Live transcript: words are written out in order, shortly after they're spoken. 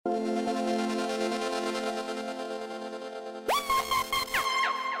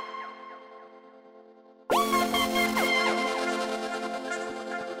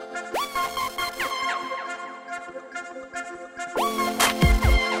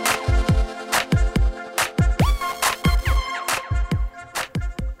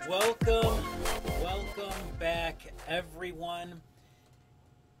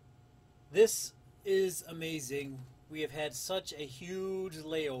This is amazing. We have had such a huge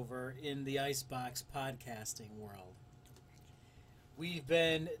layover in the Icebox podcasting world. We've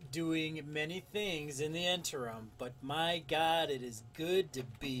been doing many things in the interim, but my God, it is good to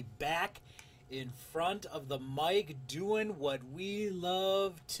be back in front of the mic doing what we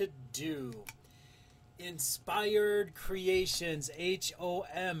love to do. Inspired Creations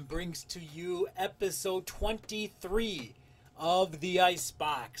HOM brings to you episode 23 of the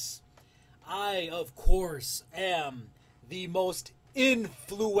Icebox. I, of course, am the most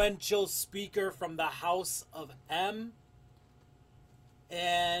influential speaker from the House of M,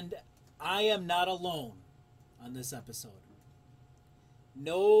 and I am not alone on this episode.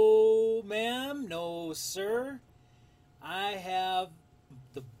 No, ma'am, no, sir. I have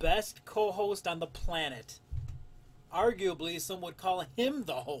the best co-host on the planet. Arguably, some would call him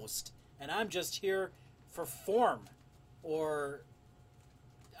the host, and I'm just here for form, or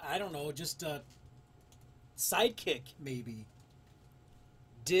I don't know, just a sidekick, maybe.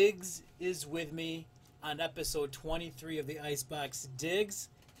 Diggs is with me on episode 23 of the Icebox. Diggs,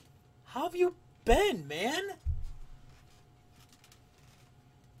 how have you been, man?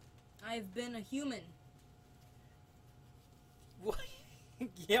 I've been a human.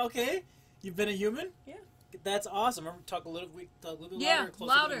 Yeah, okay. You've been a human? Yeah. That's awesome. Remember, talk a little bit Yeah, louder,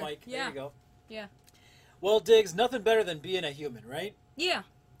 closer louder. to the mic. Yeah. There you go. Yeah. Well, Diggs, nothing better than being a human, right? Yeah,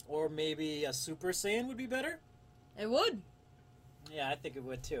 Or maybe a Super Saiyan would be better? it would. Yeah, I think it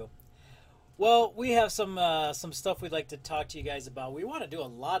would too. Well, we have some stuff we'd like to talk to you guys about. We want to do a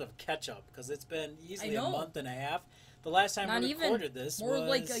lot of catch up because it's been easily a month and a half. The last time Not we even. recorded this More was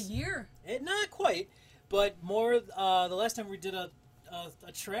like a year. Not quite, but more. The last time we did a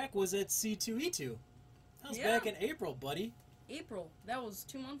track was at C2E2. That was Yeah. back in April, buddy. April. That was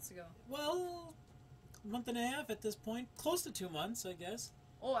 2 months ago. Well, a month and a half at this point, close to 2 months, I guess.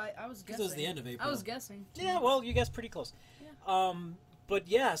 Oh, I was guessing. Because it was the end of April. I was guessing. 2 Yeah, months. well, you guys pretty close. Yeah. But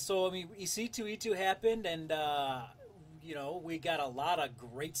yeah, so I mean, C2E2 happened, and we got a lot of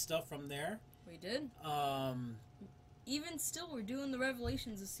great stuff from there. We did. Even still, we're doing the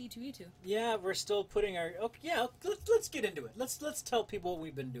revelations of C2E2. Yeah, we're still putting our. Okay, yeah, let's get into it. Let's tell people what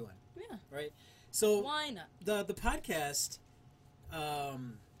we've been doing. Yeah. Right. So Why not? the podcast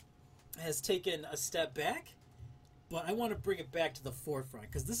has taken a step back, but I want to bring it back to the forefront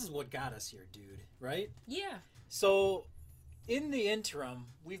because this is what got us here, dude. Right. Yeah. So, in the interim,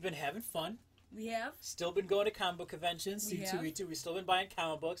 we've been having fun. We have. Still been going to comic book conventions, We have. C2E2. We've still been buying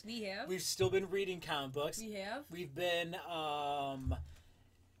comic books. We have. We've still been reading comic books. We have. We've been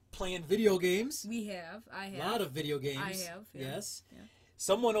playing video games. We have. I have. A lot of video games. I have. Yeah. Yes. Yeah.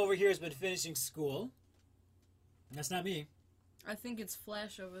 Someone over here has been finishing school. That's not me. I think it's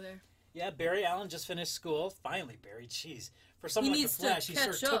Flash over there. Yeah, Barry Allen just finished school. Finally, Barry. Jeez. For someone like the needs to Flash, he sure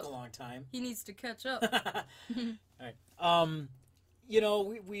catch took up. a long time. He needs to catch up. All right.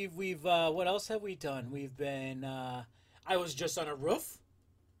 We've what else have we done? We've been I was just on a roof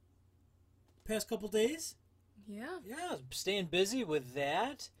past couple days. Yeah. Yeah, staying busy with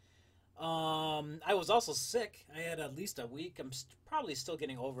that. I was also sick. I had at least a week. I'm probably still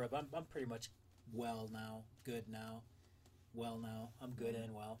getting over it, but I'm pretty much well now, good now, well now. I'm good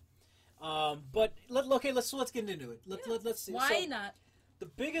and well. But let's get into it. Let's see. Why So, not? the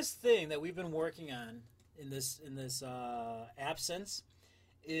biggest thing that we've been working on in this absence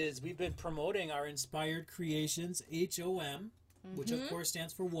is we've been promoting our Inspired Creations HOM, which of course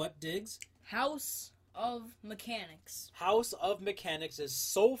stands for what, Diggs? House of Mechanics. House of Mechanics is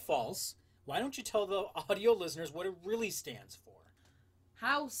so false. Why don't you tell the audio listeners what it really stands for?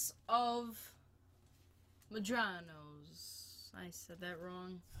 House of Madranos. I said that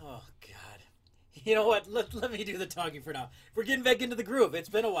wrong. Oh, God. You know what? Let me do the talking for now. We're getting back into the groove. It's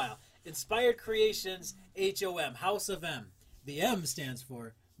been a while. Inspired Creations HOM, House of M. The M stands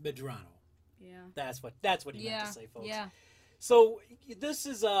for Medrano. Yeah. That's what he meant to say, folks. Yeah. So this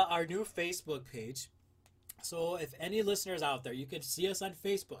is our new Facebook page. So if any listeners out there, you can see us on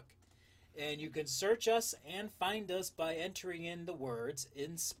Facebook. And you can search us and find us by entering in the words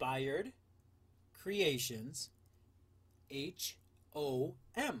Inspired Creations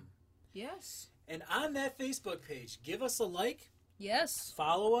HOM. Yes. And on that Facebook page, give us a like, Yes.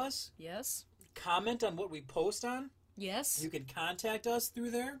 follow us, Yes. comment on what we post on. Yes. You can contact us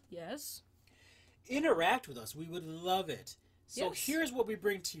through there. Yes. Interact with us. We would love it. So Yes. here's what we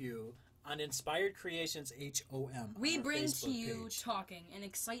bring to you on Inspired Creations HOM. We on our bring to Facebook you page. talking and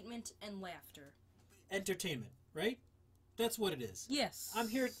excitement and laughter. Entertainment, right? That's what it is. Yes.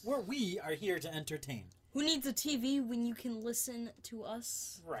 We are here to entertain. Who needs a TV when you can listen to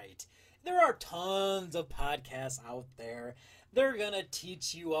us? Right. There are tons of podcasts out there, They're going to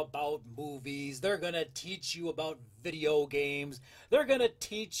teach you about movies. They're going to teach you about video games. They're going to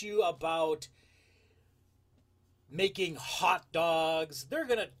teach you about making hot dogs. They're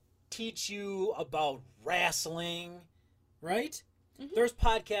going to teach you about wrestling, right? Mm-hmm. There's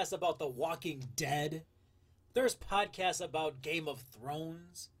podcasts about The Walking Dead. There's podcasts about Game of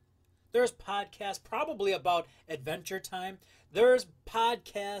Thrones. There's podcasts probably about Adventure Time. There's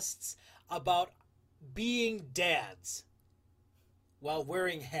podcasts about being dads while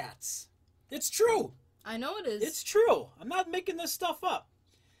wearing hats. It's true. I know it is. It's true. I'm not making this stuff up.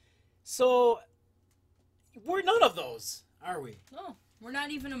 So, we're none of those, are we? No. We're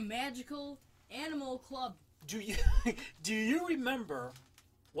not even a magical animal club. Do you remember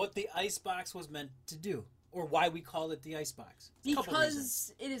what the icebox was meant to do? Or why we call it the icebox?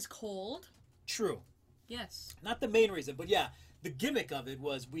 Because it is cold. True. Yes. Not the main reason, but yeah. The gimmick of it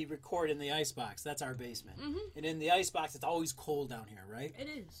was we record in the icebox. That's our basement. Mm-hmm. And in the icebox, it's always cold down here, right? It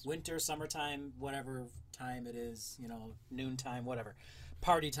is. Winter, summertime, whatever time it is, noontime, whatever.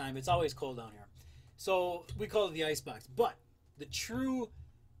 Party time, it's always cold down here. So we call it the icebox. But the true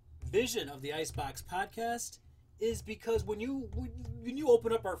vision of the Icebox podcast is because when you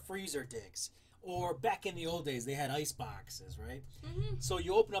open up our freezer digs, or back in the old days, they had ice boxes, right? Mm-hmm. So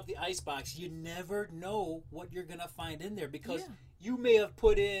you open up the ice box, you never know what you're going to find in there because you may have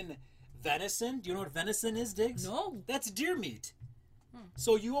put in venison. Do you know what venison is, Diggs? No. That's deer meat.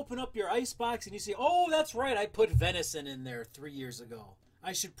 So you open up your ice box and you say, oh, that's right, I put venison in there 3 years ago.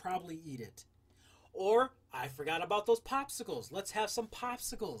 I should probably eat it. Or, I forgot about those popsicles. Let's have some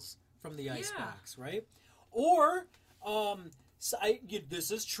popsicles from the ice box, right? Or, this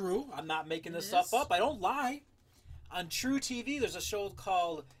is true. I'm not making this stuff up. I don't lie. On True TV, there's a show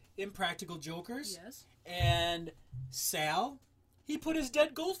called Impractical Jokers. Yes. And Sal, he put his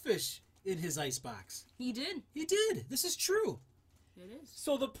dead goldfish in his icebox. He did. He did. This is true. It is.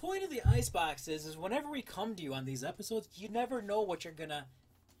 So the point of the icebox is whenever we come to you on these episodes, you never know what you're going to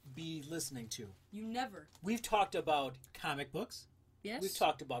be listening to. You never. We've talked about comic books. Yes. We've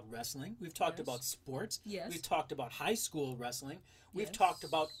talked about wrestling. We've talked about sports. Yes. We've talked about high school wrestling. We've talked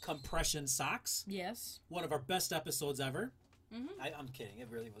about compression socks. Yes. One of our best episodes ever. Mm-hmm. I'm kidding. It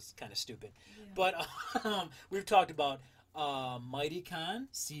really was kind of stupid. Yeah. But we've talked about Mighty Con,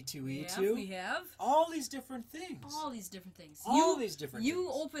 C2E2. Yeah, we have. All these different things. You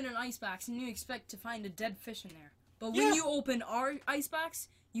open an icebox and you expect to find a dead fish in there. But when you open our icebox,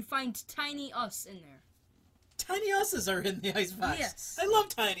 you find tiny us in there. Tiny us's are in the icebox. Yes. I love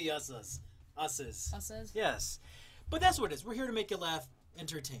tiny us's. Us's. Yes. But that's what it is. We're here to make you laugh,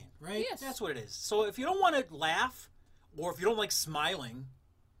 entertain, right? Yes. That's what it is. So if you don't want to laugh, or if you don't like smiling,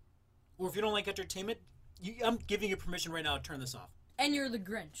 or if you don't like entertainment, I'm giving you permission right now to turn this off. And you're the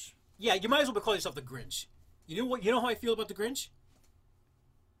Grinch. Yeah, you might as well call yourself the Grinch. You know what? You know how I feel about the Grinch?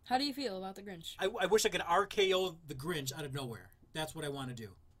 How do you feel about the Grinch? I wish I could RKO the Grinch out of nowhere. That's what I want to do.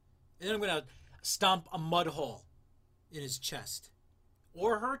 And then I'm going to stomp a mud hole in his chest.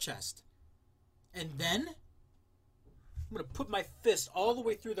 Or her chest. And then I'm going to put my fist all the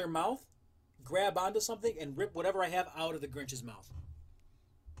way through their mouth, grab onto something, and rip whatever I have out of the Grinch's mouth.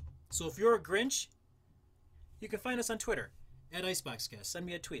 So if you're a Grinch, you can find us on Twitter, @IceboxCast. Send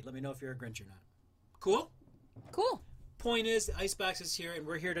me a tweet. Let me know if you're a Grinch or not. Cool? Cool. Point is, the Icebox is here, and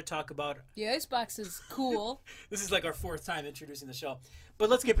we're here to talk about... The Icebox is cool. This is like our fourth time introducing the show. But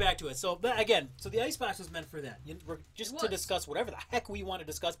let's get back to it. So, again, the Icebox was meant for that. We're just to discuss whatever the heck we want to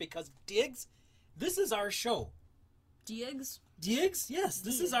discuss, because, Diggs, this is our show. Diggs? Diggs? Yes,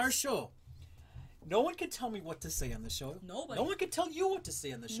 this is our show. No one can tell me what to say on the show. Nobody. No one can tell you what to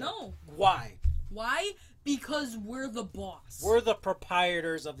say on the show. No. Why? Why? Because we're the boss. We're the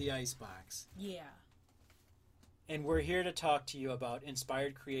proprietors of the Icebox. Yeah. And we're here to talk to you about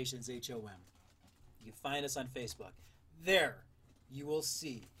Inspired Creations HOM. You find us on Facebook. There, you will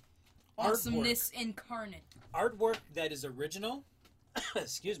see awesomeness incarnate. Artwork that is original.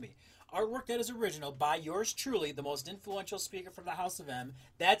 Excuse me. Artwork that is original by yours truly, the most influential speaker from the House of M.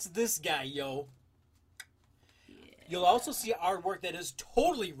 That's this guy, yo. Yeah. You'll also see artwork that is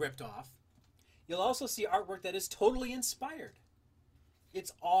totally ripped off. You'll also see artwork that is totally inspired.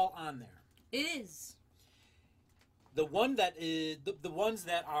 It's all on there. It is. The one that is the ones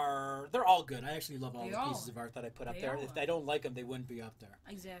that are, they're all good. I actually love all the pieces of art that I put up there. If I don't like them, they wouldn't be up there.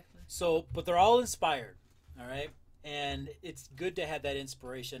 Exactly. So, but they're all inspired, all right? And it's good to have that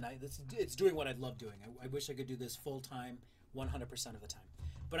inspiration. It's doing what I'd love doing. I wish I could do this full time, 100% of the time,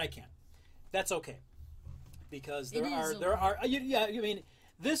 but I can't. That's okay, because there are. Yeah, I mean,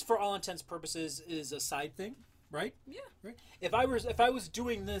 this for all intents and purposes is a side thing, right? Yeah. Right. If I was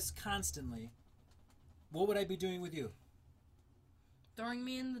doing this constantly, what would I be doing with you? throwing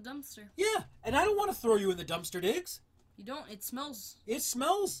me in the dumpster. Yeah, and I don't want to throw you in the dumpster, Diggs. You don't. It smells. It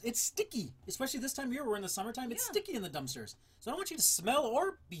smells. It's sticky. Especially this time of year. We're in the summertime. It's sticky in the dumpsters. So I don't want you to smell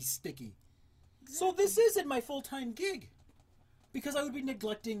or be sticky. Exactly. So this isn't my full-time gig. Because I would be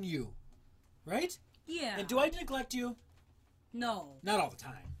neglecting you. Right? Yeah. And do I neglect you? No. Not all the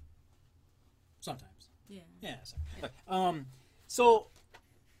time. Sometimes. Yeah. Yeah. So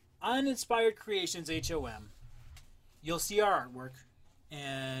on Inspired Creations HOM, you'll see our artwork.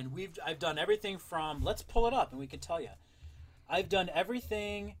 And I've done everything from, let's pull it up and we can tell you. I've done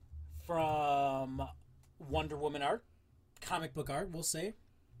everything from Wonder Woman art, comic book art, we'll say.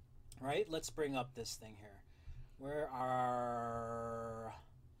 Right? Let's bring up this thing here. Where are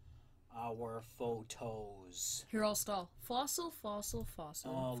our photos? Here, I'll stall. Fossil, fossil,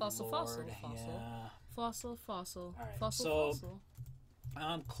 fossil. Oh, fossil, Lord, fossil, fossil. yeah. Fossil, fossil. All right, Fossil, so fossil.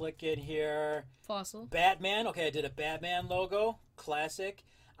 I'm clicking here. Fossil. Batman. Okay, I did a Batman logo. Classic.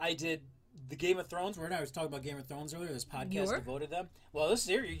 I did the Game of Thrones. I was talking about Game of Thrones earlier. This podcast devoted them. Well, this is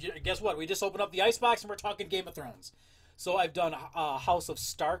here. Guess what? We just opened up the icebox and we're talking Game of Thrones. So I've done a House of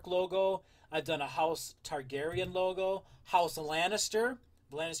Stark logo. I've done a House Targaryen logo. House Lannister.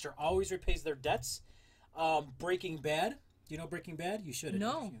 Lannister always repays their debts. Breaking Bad. Do you know Breaking Bad? You should.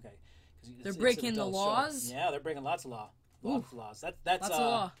 No. Okay. They're breaking the laws? Show. Yeah, they're breaking lots of law. Lots of laws. That's lots of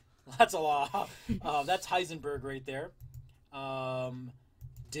law. Lots of law. That's Heisenberg right there.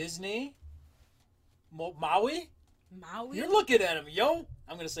 Disney. Maui? Maui? You're looking at him, yo.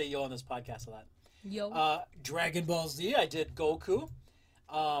 I'm going to say yo on this podcast a lot. Yo. Dragon Ball Z. I did Goku.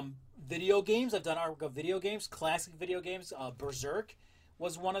 Video games. I've done artwork of video games. Classic video games. Berserk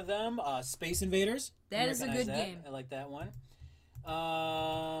was one of them. Space Invaders. That is a good game. I like that one.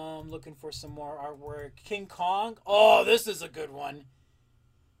 Looking for some more artwork. King Kong. Oh, this is a good one.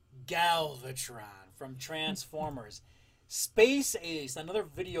 Galvatron from Transformers. Space Ace, another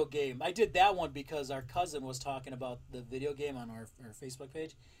video game. I did that one because our cousin was talking about the video game on our Facebook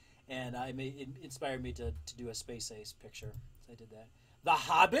page, and it inspired me to do a Space Ace picture. So I did that. The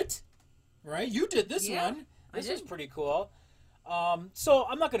Hobbit, right? You did this one. This is pretty cool. So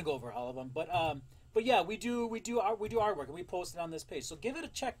I'm not going to go over all of them, but yeah, we do artwork and we post it on this page. So give it a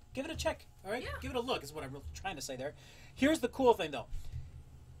check. Give it a check. All right. Yeah. Give it a look. Is what I'm really trying to say there. Here's the cool thing though.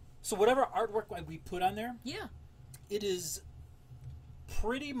 So whatever artwork we put on there, it is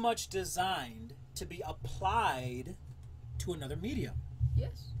pretty much designed to be applied to another medium.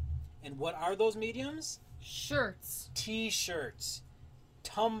 Yes. And what are those mediums? Shirts. T-shirts.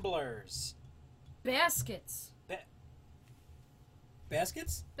 Tumblers. Baskets.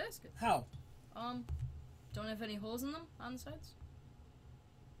 Baskets? Baskets. How? Don't have any holes in them on the sides?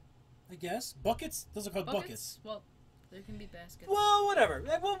 I guess. Buckets? Those are called buckets. Well, there can be baskets. Well, whatever.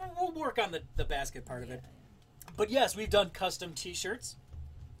 We'll work on the basket part of it. But yes, we've done custom T-shirts,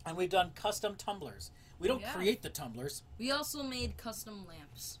 and we've done custom tumblers. We don't create the tumblers. We also made custom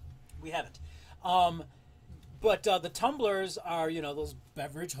lamps. We haven't. But the tumblers are, those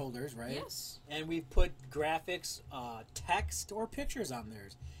beverage holders, right? Yes. And we've put graphics, text, or pictures on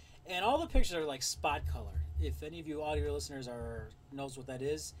theirs. And all the pictures are like spot color. If any of you audio listeners knows what that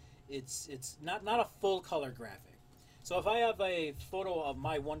is, it's not a full color graphic. So if I have a photo of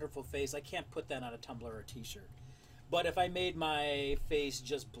my wonderful face, I can't put that on a tumbler or a T-shirt. But if I made my face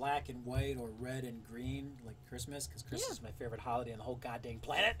just black and white or red and green, like Christmas, because Christmas is my favorite holiday on the whole goddamn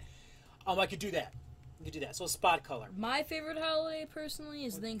planet, I could do that. You could do that. So spot color. My favorite holiday, personally,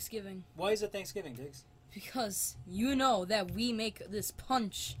 is Thanksgiving. Why is it Thanksgiving, Diggs? Because you know that we make this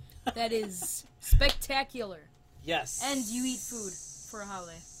punch that is spectacular. Yes. And you eat food for a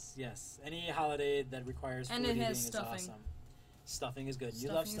holiday. Yes. Any holiday that requires food eating is awesome. Stuffing is good. You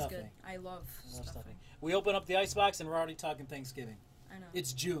love stuffing. Is good. I love stuffing. We open up the icebox and we're already talking Thanksgiving. I know.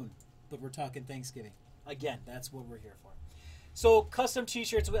 It's June, but we're talking Thanksgiving. Again, that's what we're here for. So custom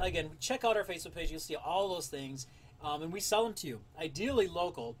T-shirts, again, check out our Facebook page. You'll see all those things. And we sell them to you. Ideally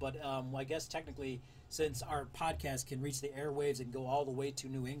local, but I guess technically, since our podcast can reach the airwaves and go all the way to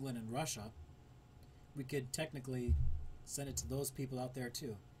New England and Russia, we could technically send it to those people out there too.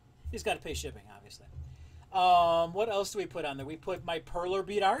 You just got to pay shipping, obviously. What else do we put on there? We put my Perler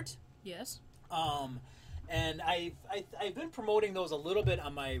bead art. Yes. And I've been promoting those a little bit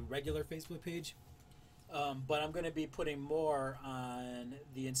on my regular Facebook page. But I'm going to be putting more on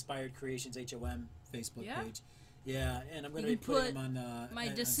the Inspired Creations HOM Facebook page. Yeah, and I'm going to be putting them on my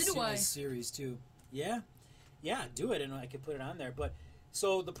Decidueye series too. Yeah, do it, and I can put it on there. But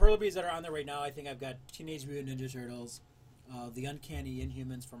so the Perler beads that are on there right now, I think I've got Teenage Mutant Ninja Turtles, the Uncanny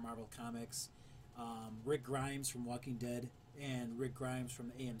Inhumans from Marvel Comics, Rick Grimes from Walking Dead, and Rick Grimes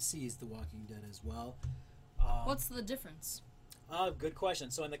from AMC's The Walking Dead as well. What's the difference? Good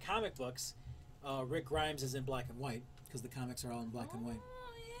question. So in the comic books, Rick Grimes is in black and white because the comics are all in black and white.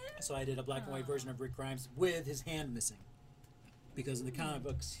 Yeah. So I did a black and white version of Rick Grimes with his hand missing. Because in the comic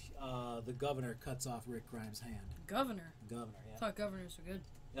books, the governor cuts off Rick Grimes' hand. Governor, yeah. I thought governors were good.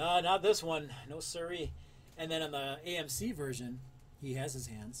 Not this one. No siree. And then in the AMC version, he has his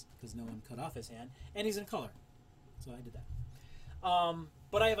hands because no one cut off his hand, and he's in color. So I did that.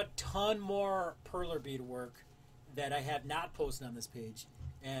 But I have a ton more perler bead work that I have not posted on this page,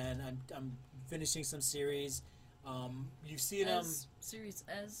 and I'm finishing some series. You've seen them. Series.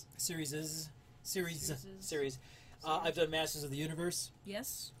 I've done Masters of the Universe.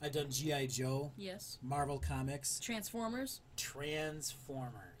 Yes. I've done G.I. Joe. Yes. Marvel Comics. Transformers.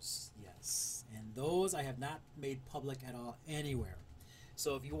 Yes. And those I have not made public at all anywhere.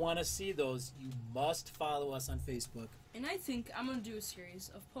 So if you want to see those, you must follow us on Facebook. And I think I'm going to do a series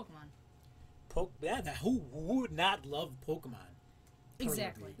of Pokemon. Who would not love Pokemon?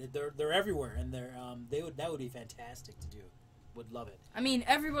 Exactly. They're everywhere, and that would be fantastic to do. Would love it. I mean,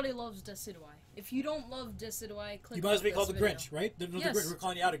 everybody loves Decidueye. If you don't love Decidueye, click. You might as well be called the video. Grinch, right? Yes. We're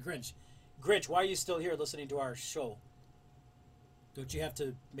calling you out a Grinch. Grinch, why are you still here listening to our show? Don't you have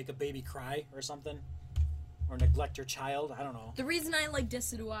to make a baby cry or something? Or neglect your child? I don't know. The reason I like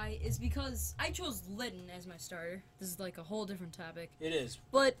Decidueye is because I chose Litten as my starter. This is like a whole different topic. It is.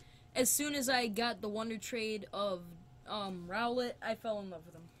 But as soon as I got the Wonder Trade of Rowlet, I fell in love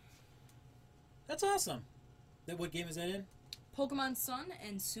with him. That's awesome. What game is that in? Pokemon Sun,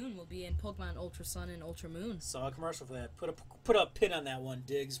 and soon will be in Pokemon Ultra Sun and Ultra Moon. Saw a commercial for that. Put a pin on that one,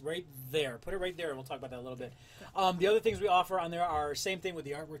 Diggs, right there. Put it right there, and we'll talk about that a little bit. The other things we offer on there are same thing with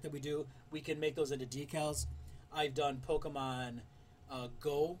the artwork that we do. We can make those into decals. I've done Pokemon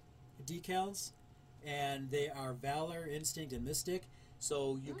Go decals, and they are Valor, Instinct, and Mystic.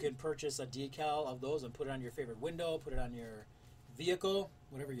 So you can purchase a decal of those and put it on your favorite window, put it on your vehicle,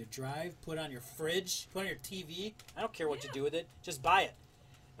 whatever you drive, put it on your fridge, put it on your TV. I don't care what you do with it. Just buy it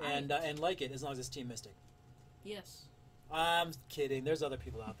and like it as long as it's Team Mystic. Yes. I'm kidding. There's other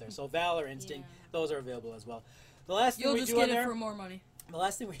people out there. So Valor, Instinct, those are available as well. The last thing You'll we just do get on it there, for more money. The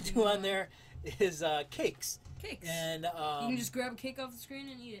last thing we do on there is cakes. Cakes. And you can just grab a cake off the screen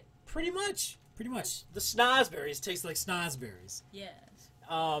and eat it. Pretty much. The snozberries taste like snozberries. Yes.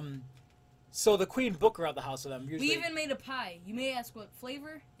 So the Queen Booker of the House of M usually... We even made a pie. You may ask what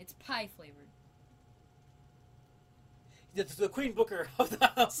flavor? It's pie flavored. The Queen Booker of the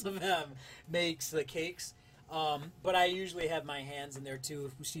House of M makes the cakes, but I usually have my hands in there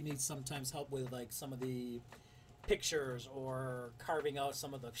too. She needs sometimes help with like some of the pictures or carving out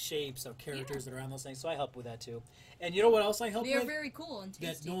some of the shapes of characters that are on those things, so I help with that too. And you know what else I help with? They are very cool and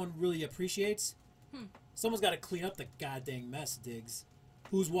tasty. That no one really appreciates? Someone's got to clean up the goddamn mess, Diggs.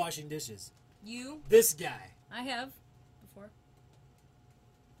 Who's washing dishes? You. This guy. I have before.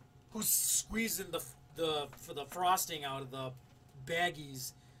 Who's squeezing the frosting out of the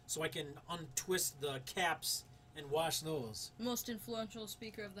baggies so I can untwist the caps and wash those. Most influential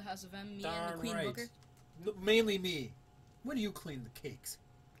speaker of the House of M, me Darn and the Queen right. Booker. Mainly me. When do you clean the cakes?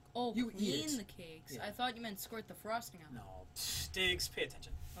 Oh, you clean the cakes. Yeah. I thought you meant squirt the frosting on. No. Diggs, pay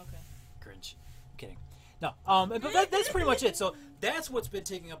attention. Okay. Grinch. I'm kidding. No. But that's pretty much it. So that's what's been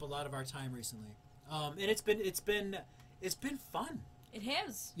taking up a lot of our time recently. And it's been fun. It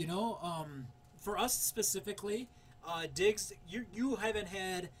has. You know, for us specifically, Diggs, you haven't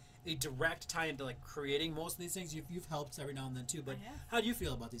had a direct tie into like creating most of these things. You've helped every now and then too. But how do you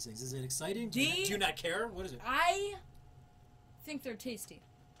feel about these things? Is it exciting? Do you not care? What is it? I think they're tasty.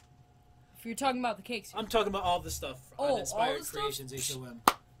 If you're talking about the cakes, I'm talking about all the stuff on Inspired Creations HOM.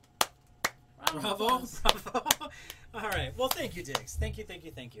 Bravo. All right. Well, thank you, Diggs. Thank you.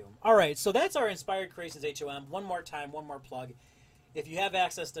 All right. So that's our Inspired Creations HOM. One more time, one more plug. If you have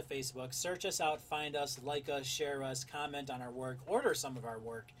access to Facebook, search us out, find us, like us, share us, comment on our work, order some of our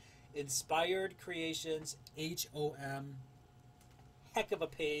work. Inspired Creations HOM. Heck of a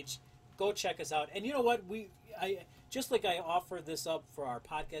page. Go check us out. And you know what? I offer this up for our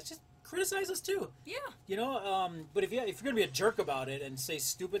podcast, just criticize us too. Yeah. You know, but if you're gonna be a jerk about it and say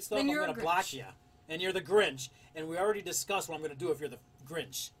stupid stuff, then I'm gonna block you. And you're the Grinch. And we already discussed what I'm gonna do if you're the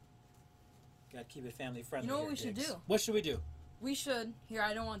Grinch. Gotta keep it family friendly. You know what we should do? What should we do? We should. Here,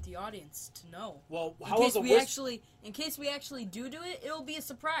 I don't want the audience to know. Well, in case we actually do it, it'll be a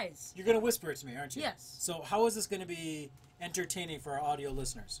surprise. You're gonna whisper it to me, aren't you? Yes. So how is this gonna be entertaining for our audio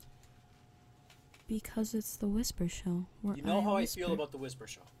listeners? Because it's the Whisper Show. You know how I feel about the Whisper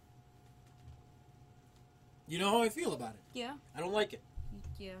Show. You know how I feel about it. Yeah. I don't like it.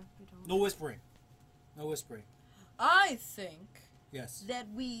 Yeah, you don't. No whispering. No whispering. I think yes. that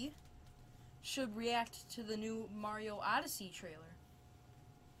we should react to the new Mario Odyssey trailer.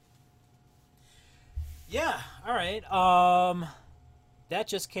 Yeah, all right. That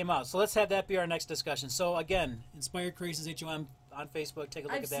just came out. So let's have that be our next discussion. So again, Inspired Creations HOM on Facebook. Take a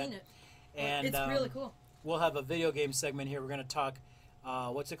look at that. I've seen it. And it's really cool. We'll have a video game segment here. We're going to talk,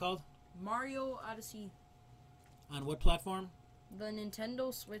 what's it called? Mario Odyssey. On what platform? The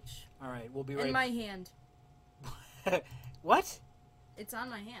Nintendo Switch. All right, we'll be right. In my hand. What? It's on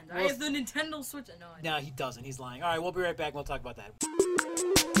my hand. Well, I have the Nintendo Switch. No, he doesn't. He's lying. All right, we'll be right back and we'll talk about that.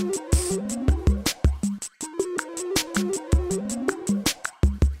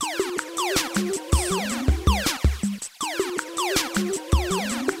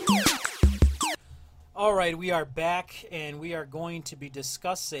 All right, we are back, and we are going to be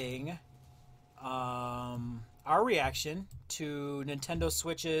discussing our reaction to Nintendo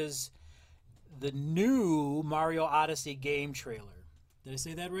Switch's the new Mario Odyssey game trailer. Did I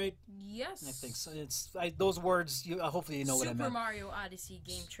say that right? Yes. I think so. Those words. Hopefully, you know what I meant. Super Mario Odyssey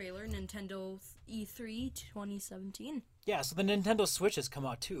game trailer, Nintendo E3 2017. Yeah, so the Nintendo Switch has come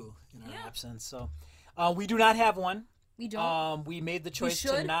out too in our absence. So we do not have one. We don't. We made the choice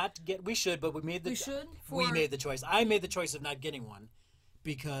to not get. We should, but we made the. We made the choice. I made the choice of not getting one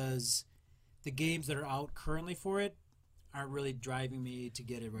because the games that are out currently for it aren't really driving me to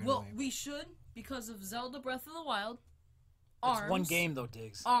get it right away. Well, we should because of Zelda Breath of the Wild. It's one game though,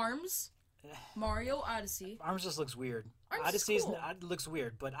 Diggs. ARMS, Mario Odyssey. ARMS just looks weird. Odyssey cool. Looks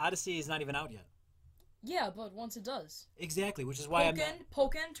weird, but Odyssey is not even out yet. Yeah, but once it does. Exactly, which is why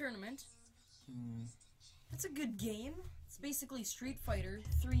Pokken Tournament. It's a good game. It's basically Street Fighter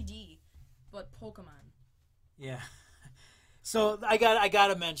 3D, but Pokemon. Yeah. So I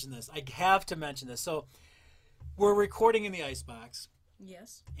gotta mention this. I have to mention this. So we're recording in the icebox.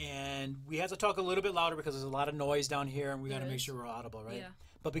 Yes. And we have to talk a little bit louder because there's a lot of noise down here, and we got to make sure we're audible, right? Yeah.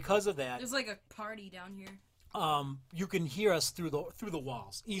 But because of that, there's like a party down here. You can hear us through the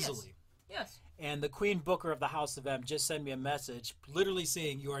walls easily. Yes. And the Queen Booker of the House of M just sent me a message, literally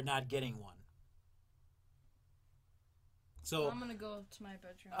saying you are not getting one. So I'm gonna go to my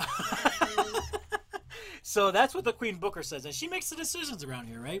bedroom. So that's what the Queen Booker says, and she makes the decisions around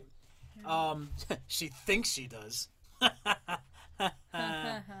here, right? Yeah. She thinks she does.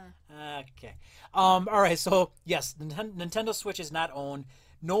 Okay. All right. So yes, Nintendo Switch is not owned.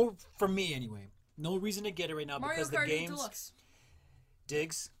 No, for me anyway. No reason to get it right now Mario because Kart the games. Deluxe.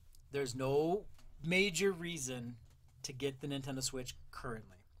 Diggs, there's no major reason to get the Nintendo Switch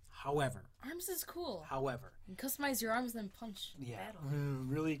currently. However, ARMS is cool. However, you customize your arms, then punch. Yeah, battle.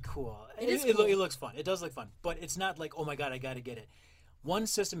 Really cool. It looks fun. It does look fun, but it's not like, oh my god, I got to get it. One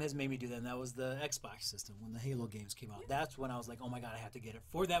system has made me do that, and that was the Xbox system when the Halo games came out. Yeah. That's when I was like, oh my god, I have to get it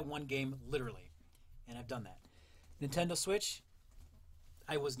for that one game, literally. And I've done that. Nintendo Switch,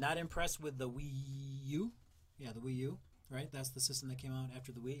 I was not impressed with the Wii U. Yeah, the Wii U, right? That's the system that came out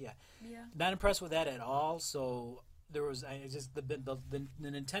after the Wii. Yeah. Not impressed with that at all. So there was the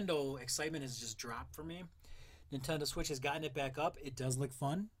Nintendo excitement has just dropped for me. Nintendo Switch has gotten it back up. It does look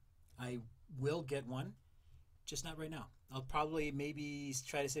fun. I will get one, just not right now. I'll probably maybe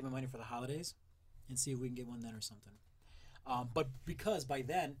try to save my money for the holidays and see if we can get one then or something. But because by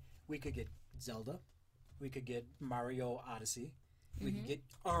then we could get Zelda, we could get Mario Odyssey, we could get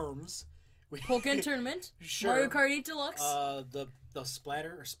ARMS, Pokken Tournament, sure. Mario Kart 8 Deluxe, the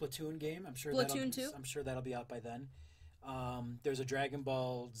Splatter or Splatoon game. I'm sure Splatoon 2. I'm sure that'll be out by then. There's a Dragon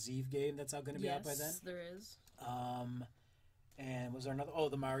Ball Z game that's going to be out by then. Yes, there is. And was there another? Oh,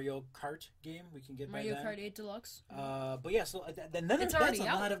 the Mario Kart game we can get Mario by then. Kart 8 Deluxe. But yeah, so then that's a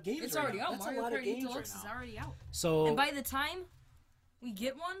lot of games. It's already out. That's Mario a lot Kart of games 8 Deluxe right is already out. So and by the time we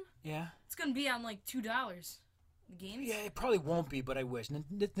get one, yeah, it's gonna be on like $2. The games. Yeah, it probably won't be, but I wish.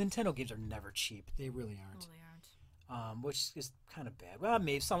 Nintendo games are never cheap. They really aren't. Oh, they aren't. Which is kind of bad. Well,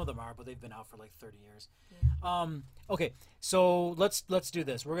 maybe some of them are, but they've been out for like 30 years. Yeah. Okay, so let's do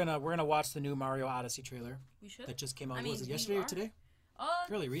this. We're gonna watch the new Mario Odyssey trailer. We should. That just came out. Was it yesterday or today?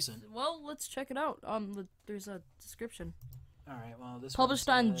 Fairly recent. Well, let's check it out. There's a description. All right. Well, this published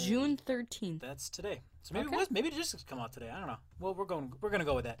on June 13th. That's today. So maybe it just come out today. I don't know. Well, we're gonna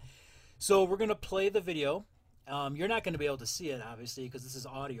go with that. So we're gonna play the video. You're not going to be able to see it, obviously, because this is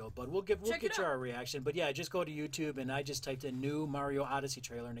audio, but we'll get you our reaction. But yeah, just go to YouTube, and I just typed in new Mario Odyssey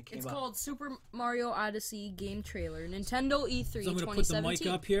trailer, and it came up. It's called Super Mario Odyssey game trailer, Nintendo E3 2017. So I'm going to put the mic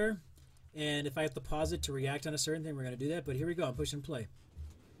up here, and if I have to pause it to react on a certain thing, we're going to do that. But here we go. I'm pushing play.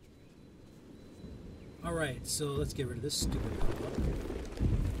 All right, so let's get rid of this stupid pop-up.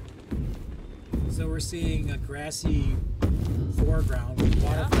 So we're seeing a grassy foreground with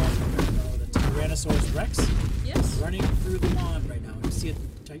waterfall with a Tyrannosaurus Rex. Yes. Running through the lawn right now. you see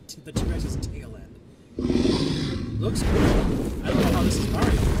the T-Rex's tail end. Looks cool. I don't know how this is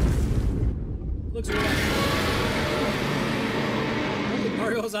Mario. Looks really cool.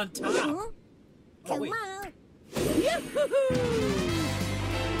 Mario's on top. Oh, wait.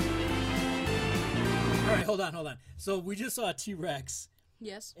 All right, hold on. So we just saw a T-Rex.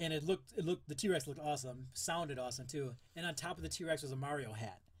 Yes. And the T-Rex looked awesome, sounded awesome too. And on top of the T-Rex was a Mario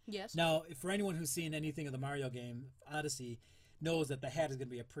hat. Yes. Now, for anyone who's seen anything of the Mario game, Odyssey, knows that the hat is going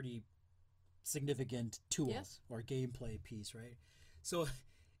to be a pretty significant tool or gameplay piece, right? So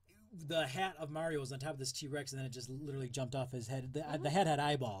the hat of Mario was on top of this T-Rex, and then it just literally jumped off his head. The hat had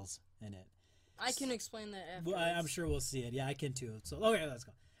eyeballs in it. I can explain that after. Well, I'm sure we'll see it. Yeah, I can too. So, okay, let's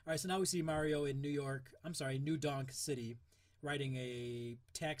go. All right, so now we see Mario in New Donk City, riding a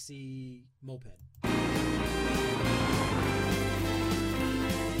taxi moped.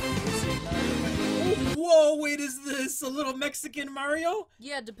 Whoa, wait, is this a little Mexican Mario?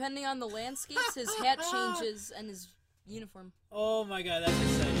 Yeah, depending on the landscapes, his hat changes and his uniform. Oh my god, that's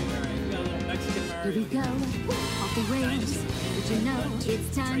exciting. All right, we got a little Mexican Mario. Here we go, off the rails. But you know,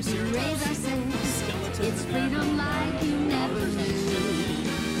 it's time to raise our sails. It's freedom like you never knew.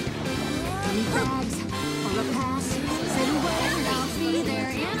 Any bags or a pass, say the word, I'll be there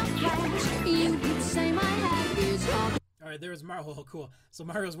in a flash. You could say my hat is off. All right, there's Mario. Oh, cool. So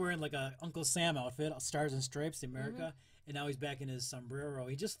Mario's wearing like a Uncle Sam outfit, Stars and Stripes, America, and now he's back in his sombrero.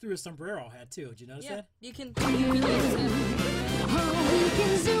 He just threw his sombrero hat too. Did you notice that? You can. Oh, we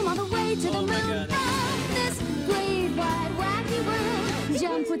can zoom all the way to the moon. God, This blade wide wacky world.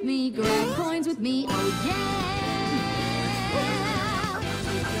 Jump with me, grab coins with me. Oh yeah.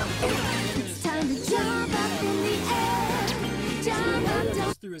 It's time to jump up in the air. Jump up, Mario jump.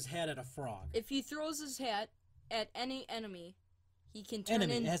 just threw his hat at a frog. If he throws his hat at any enemy, he can turn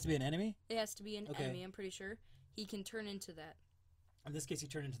Enemy. in. It has to be an enemy? It has to be an Okay. enemy, I'm pretty sure. He can turn into that. In this case, he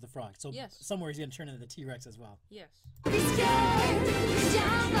turned into the frog. So Yes. somewhere he's going to turn into the T-Rex as well. Yes. Be scared.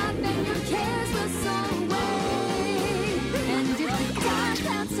 Jump up and your cares will soar away. And if the dark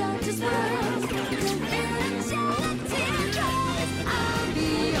clouds start to swirl, don't shed a tear. I'll be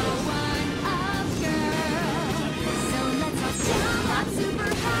your one-up girl. So let's all jump up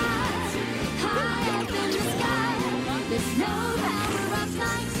super high, high up in the sky. There's no power-ups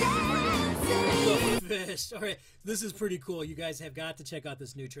like dancing. Fish. All right, this is pretty cool. You guys have got to check out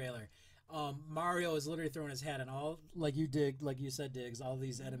this new trailer. Mario is literally throwing his hat on all, like you said, Diggs, all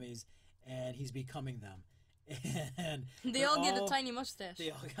these enemies, and he's becoming them. And They all get a tiny mustache.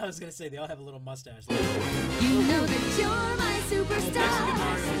 I was gonna say they all have a little mustache. You know that you're my superstar.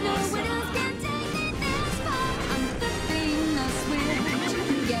 No one else can take me this far. I'm flipping the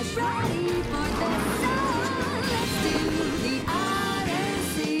switch. Get ready for this song. Let's do the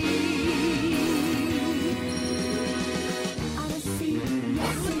Odyssey. Odyssey,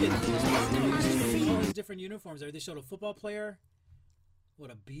 yes, Odyssey. All these different uniforms. They showed a football player. What,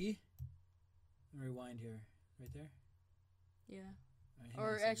 a bee? Let me rewind here. Right there. Yeah. All right, hang on a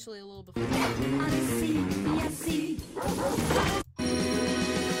Or second. actually a little before. Odyssey, yes,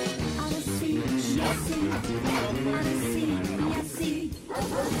 Odyssey, yes, Odyssey, yes, Odyssey,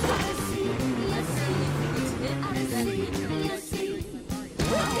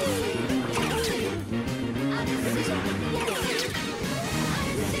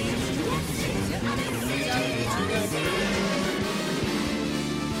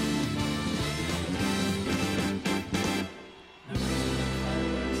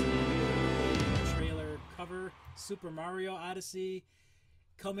 Trailer cover Super Mario Odyssey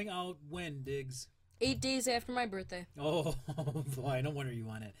coming out when, Diggs? 8 days after my birthday. Oh boy, no wonder you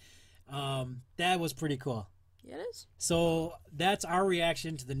want it. That was pretty cool. Yeah, it is. So that's our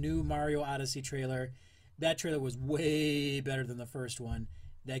reaction to the new Mario Odyssey trailer. That trailer was way better than the first one.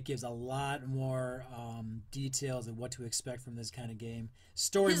 That gives a lot more details of what to expect from this kind of game.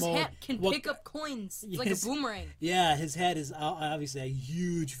 Story His mode. hat can pick up coins. It's like a Yes. boomerang. Yeah, his hat is obviously a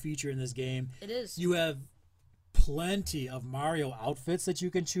huge feature in this game. It is. You have plenty of Mario outfits that you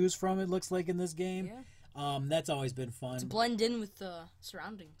can choose from, it looks like, in this game. Yeah. That's always been fun. To blend in with the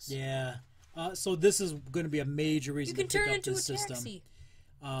surroundings. Yeah. So this is going to be a major reason You can to pick turn up into a this system. taxi.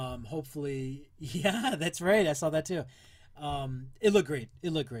 Hopefully, yeah, that's right. I saw that too. It looked great.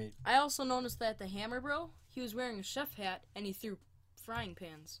 It looked great. I also noticed that the Hammer Bro, he was wearing a chef hat and he threw frying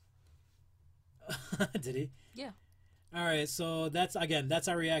pans. Did he? Yeah. All right. So that's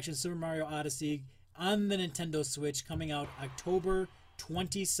our reaction. Super Mario Odyssey on the Nintendo Switch, coming out October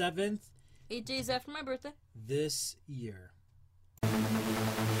 27th 8 days after my birthday. this year.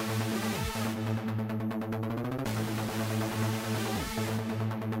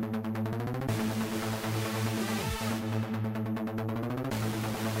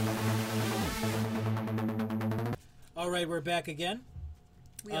 right, we're back again.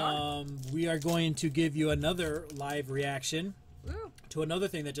 We are. We are going to give you another live reaction Woo. to another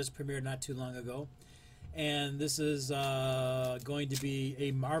thing that just premiered not too long ago. And this is going to be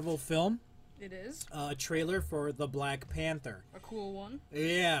a Marvel film. It is. A trailer for The Black Panther. A cool one.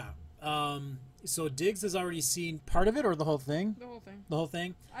 Yeah. So Diggs has already seen part of it or the whole thing? The whole thing. The whole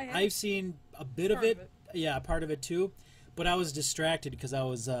thing? I have. I've seen a bit of Part it. of it. Yeah, part of it too. But I was distracted because I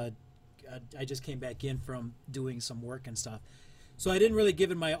was I just came back in from doing some work and stuff. So I didn't really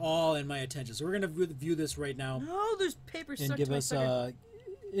give it my all and my attention. So we're going to view this right now. No, there's paper And stuck give to my us finger.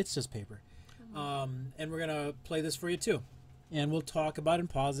 it's just paper. And we're going to play this for you too. And we'll talk about it and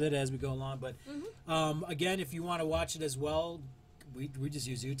pause it as we go along. But again, if you want to watch it as well, we just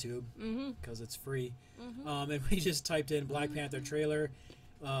use YouTube because it's free. And we just typed in Black Panther trailer.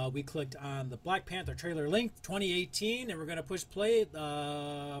 We clicked on the Black Panther trailer link 2018, and we're going to push play.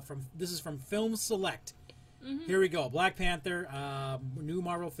 This is from Film Select. Here we go. Black Panther, new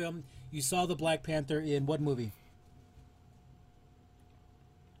Marvel film. You saw the Black Panther in what movie?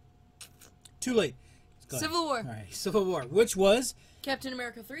 Too late. Go ahead. Civil War. All right, Civil War, which was, Captain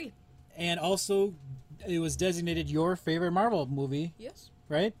America 3. and also it was designated your favorite Marvel movie, Yes.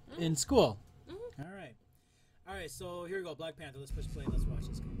 right? In school. All right. All right, so here we go. Black Panther. Let's push play. Let's watch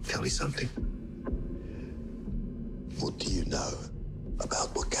this. Tell me something. What do you know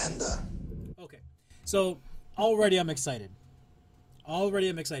about Wakanda? Okay. So already I'm excited. Already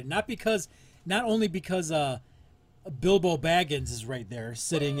I'm excited. Not only because Bilbo Baggins is right there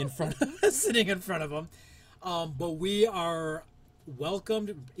sitting in front of him, but we are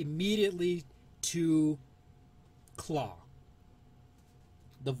welcomed immediately to Claw,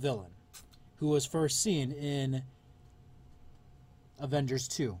 the villain, who was first seen in Avengers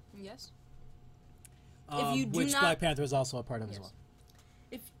 2. Yes. If you do which not- Black Panther is also a part of as Yes.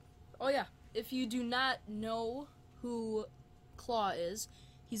 well. If you do not know who Claw is,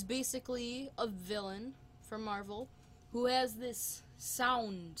 he's basically a villain from Marvel who has this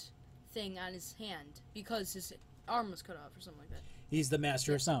sound thing on his hand because his arm was cut off or something like that. He's the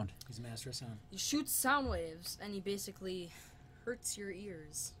master of sound. He's the master of sound. He shoots sound waves and he basically hurts your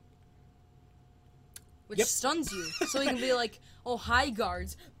ears. Which Yep. stuns you. So he can be like, oh, hi,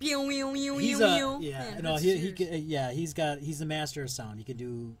 guards. He's he's the master of sound. He can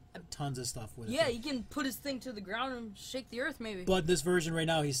do tons of stuff with it. Yeah, he can put his thing to the ground and shake the earth, maybe. But this version right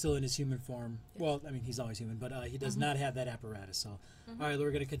now, he's still in his human form. Well, I mean, he's always human, but he does not have that apparatus. So, all right,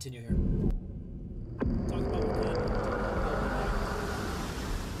 we're going to continue here. Talk about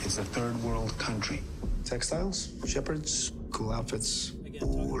Wakanda. It's a third world country. Textiles, shepherds, cool outfits, Again, talk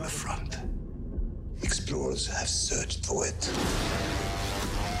all about it. front. Explorers have searched for it.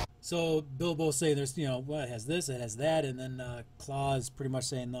 So Bilbo's saying there's, well, it has this, it has that, and then Claw is pretty much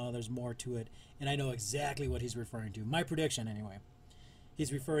saying, no, there's more to it. And I know exactly what he's referring to. My prediction, anyway.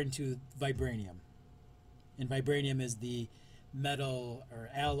 He's referring to vibranium. And vibranium is the metal or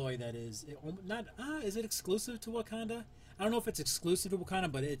alloy that is is it exclusive to Wakanda? I don't know if it's exclusive to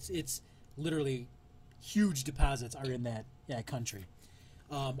Wakanda, but it's literally huge deposits are in that country.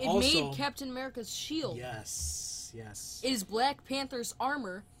 It also, made Captain America's shield. Yes. It is Black Panther's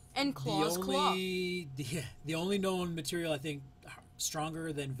armor and Claw's claw. The only known material I think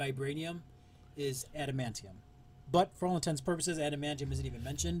stronger than vibranium is adamantium. But for all intents and purposes, adamantium isn't even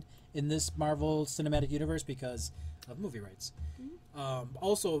mentioned in this Marvel Cinematic Universe because of movie rights.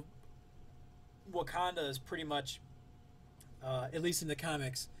 Also, Wakanda is pretty much, at least in the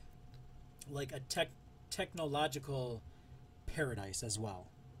comics, like a technological paradise as well,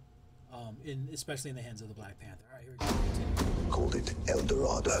 especially in the hands of the Black Panther. All right, here we go. Continue. Called it El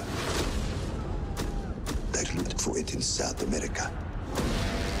Dorado. They looked for it in South America.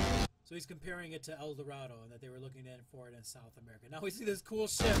 So he's comparing it to El Dorado and that they were looking for it in South America. Now we see this cool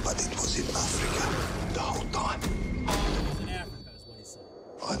ship. But it was in Africa the whole time. It was in Africa, is what he said.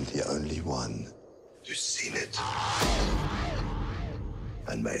 I'm the only one who's seen it.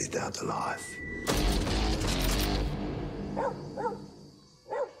 And made it out alive.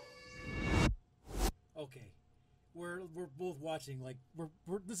 Okay, we're both watching like we're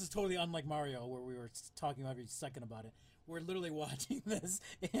this is totally unlike Mario where we were talking every second about it. We're literally watching this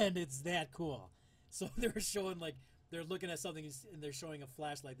and it's that cool. So they're showing they're looking at something and they're showing a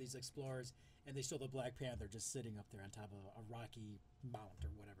flashlight, these explorers, and they show the Black Panther just sitting up there on top of a rocky mount or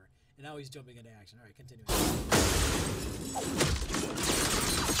whatever. And now he's jumping into action. All right, continue.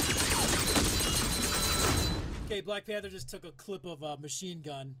 Okay, Black Panther just took a clip of a machine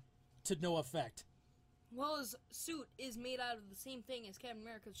gun to no effect. Well, his suit is made out of the same thing as Captain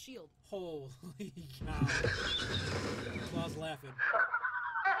America's shield. Holy cow. Claw's laughing.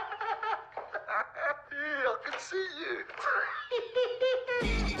 I can see you.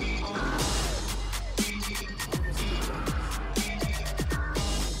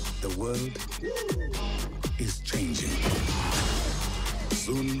 The world is changing.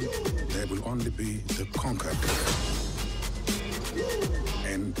 Soon, there will only be the conquered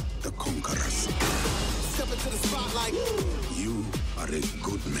and the conquerors. Step into the spotlight. You are a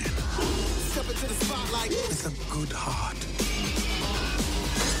good man Step into the spotlight. with a good heart.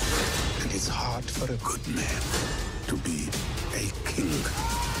 And it's hard for a good man to be a king.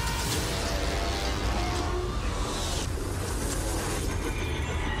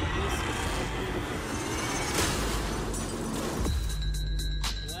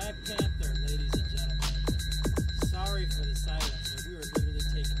 Black Panther, ladies and gentlemen. Sorry for the silence, but we were literally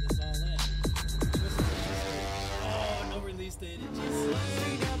taking this all in. Oh, no release date. It just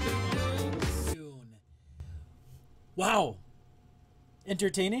soon. Wow.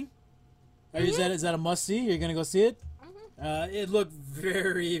 Entertaining? Is that a must see? You're gonna go see it? It looked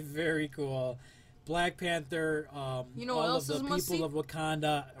very, very cool. Black Panther. You know what all else of is the a must people see? of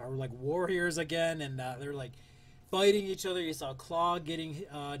Wakanda are like warriors again, and they're like fighting each other. You saw Claw getting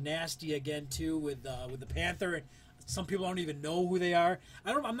nasty again too with the Panther, and some people don't even know who they are.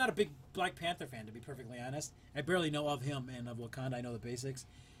 I'm not a big Black Panther fan, to be perfectly honest. I barely know of him and of Wakanda. I know the basics,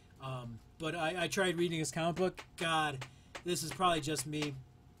 but I tried reading his comic book. God, this is probably just me,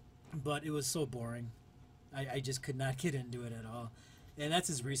 but it was so boring. I just could not get into it at all. And that's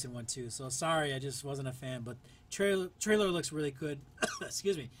his recent one too. So sorry, I just wasn't a fan. But trailer looks really good.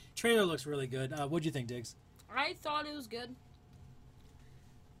 Excuse me. Trailer looks really good. What'd you think, Diggs? I thought it was good.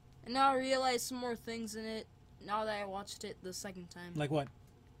 And now I realize some more things in it now that I watched it the second time. Like what?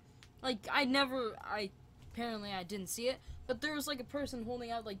 Like, apparently I didn't see it, but there was like a person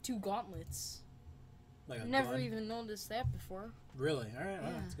holding out like 2 gauntlets. Like a Never gun? even noticed that before. Really? All right. Yeah.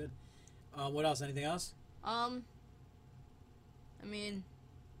 That's good. What else? Anything else? I mean,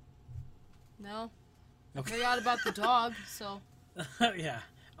 no. Okay. I forgot about the dog, so. Yeah.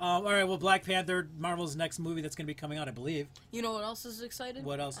 All right. Well, Black Panther, Marvel's next movie that's going to be coming out, I believe. You know what else is excited?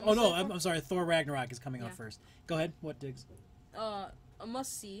 What else? I'm Oh no, excited for? I'm sorry. Thor Ragnarok is coming out Yeah. first. Go ahead. What, Diggs? A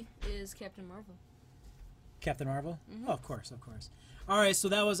must-see is Captain Marvel. Captain Marvel? Mm-hmm. Oh, of course. All right, so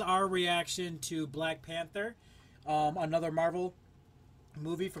that was our reaction to Black Panther, another Marvel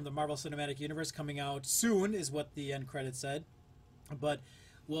movie from the Marvel Cinematic Universe coming out soon, is what the end credits said. But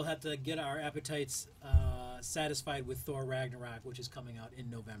we'll have to get our appetites satisfied with Thor Ragnarok, which is coming out in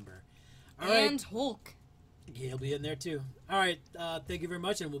November. All right, And Hulk. he'll be in there too. All right, thank you very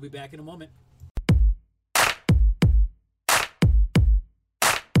much, and we'll be back in a moment.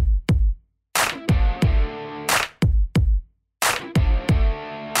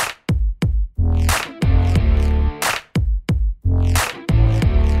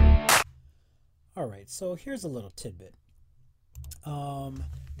 All right, so here's a little tidbit.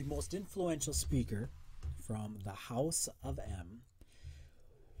 The most influential speaker from the House of M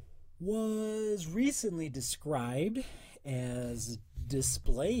was recently described as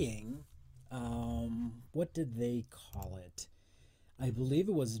displaying, what did they call it? I believe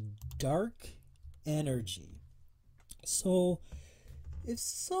it was dark energy. So, if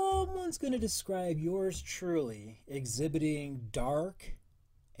someone's going to describe yours truly exhibiting dark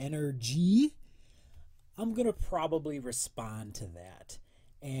energy, I'm going to probably respond to that.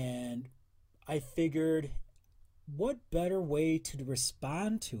 And I figured, what better way to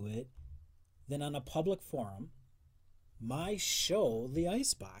respond to it than on a public forum, my show, The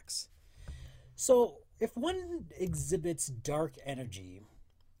Icebox. So, if one exhibits dark energy,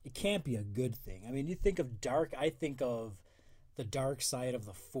 it can't be a good thing. I mean, you think of dark, I think of the dark side of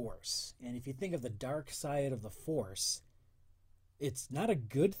the Force. And if you think of the dark side of the Force, it's not a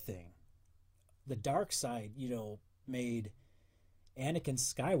good thing. The dark side, made Anakin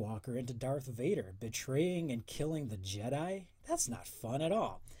Skywalker into Darth Vader, betraying and killing the Jedi. That's not fun at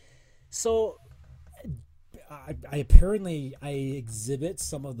all. So, I apparently exhibit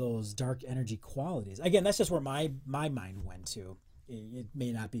some of those dark energy qualities. Again, that's just where my mind went to. It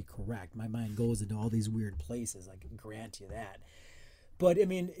may not be correct. My mind goes into all these weird places. I can grant you that. But I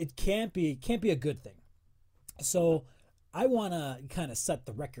mean, it can't be a good thing. So I want to kind of set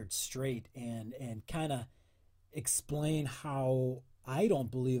the record straight and kind of explain how I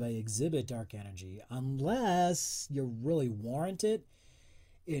don't believe I exhibit dark energy unless you really warrant it,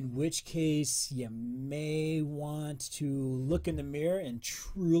 in which case you may want to look in the mirror and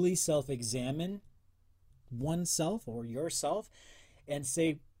truly self-examine oneself or yourself and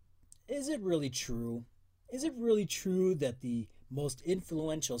say, is it really true? Is it really true that the most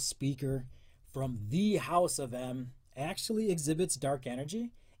influential speaker from the House of M actually exhibits dark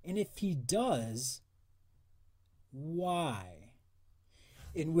energy? And if he does, Why?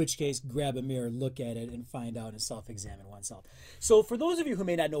 In which case, grab a mirror, look at it, and find out and self-examine oneself. So for those of you who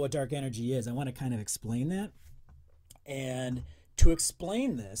may not know what dark energy is, I want to kind of explain that. And to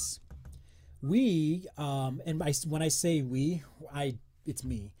explain this, when I say we, it's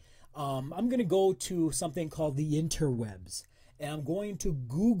me. I'm going to go to something called the interwebs. And I'm going to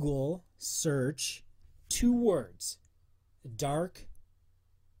Google search 2 words, dark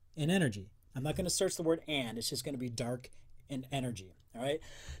and energy. I'm not going to search the word and. It's just going to be dark and energy. All right.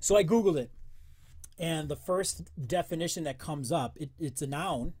 So I Googled it. And the first definition that comes up, it's a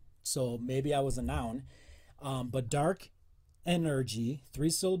noun. So maybe I was a noun. But dark energy,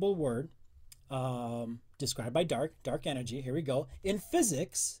 3-syllable word, described by dark energy. Here we go. In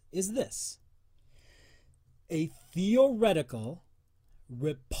physics is this: a theoretical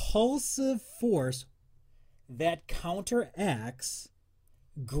repulsive force that counteracts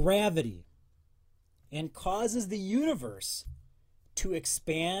gravity and causes the universe to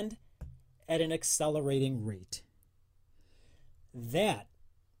expand at an accelerating rate. That,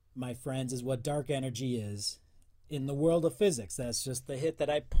 my friends, is what dark energy is in the world of physics. That's just the hit that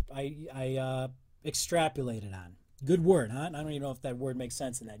I extrapolated on. Good word, huh? I don't even know if that word makes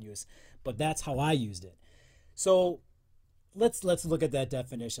sense in that use, but that's how I used it. So let's look at that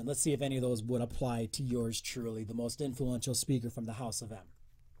definition. Let's see if any of those would apply to yours truly, the most influential speaker from the House of M.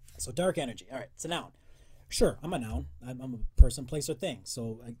 So dark energy. All right, it's a noun. Sure, I'm a noun. I'm a person, place, or thing.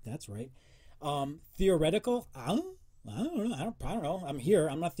 So that's right. Theoretical. I don't know. I'm here.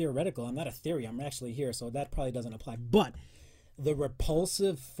 I'm not theoretical. I'm not a theory. I'm actually here. So that probably doesn't apply. But the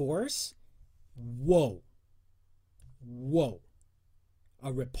repulsive force. Whoa.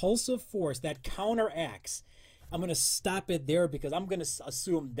 A repulsive force that counteracts. I'm going to stop it there because I'm going to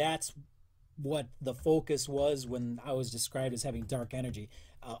assume that's what the focus was when I was described as having dark energy.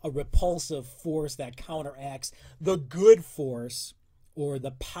 A repulsive force that counteracts the good force or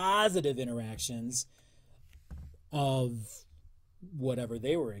the positive interactions of whatever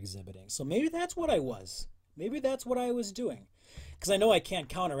they were exhibiting. So maybe that's what I was. Maybe that's what I was doing. Because I know I can't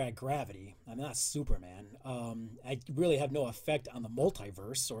counteract gravity. I'm not Superman. I really have no effect on the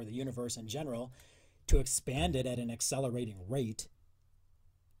multiverse or the universe in general to expand it at an accelerating rate.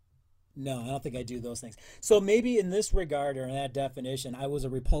 No, I don't think I do those things. So maybe in this regard or in that definition, I was a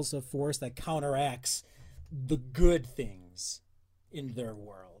repulsive force that counteracts the good things in their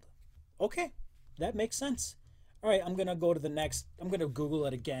world. Okay, that makes sense. All right, I'm going to go to the next. I'm going to Google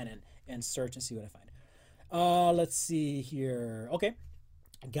it again and search and see what I find. Let's see here. Okay,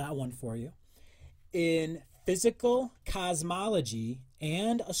 I got one for you. In physical cosmology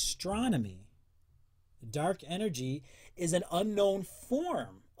and astronomy, dark energy is an unknown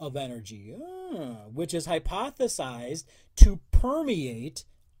form of energy, which is hypothesized to permeate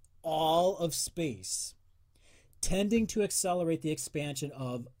all of space, tending to accelerate the expansion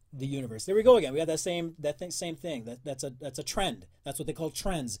of the universe. There we go again. We have same thing. That's a trend. That's what they call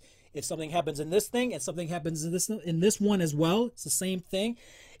trends. If something happens in this thing and something happens in this one as well, it's the same thing.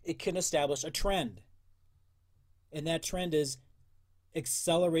 It can establish a trend, and that trend is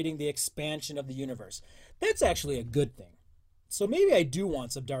accelerating the expansion of the universe. That's actually a good thing. So maybe I do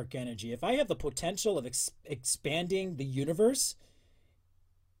want some dark energy. If I have the potential of expanding the universe,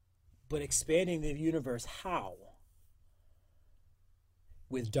 but expanding the universe how?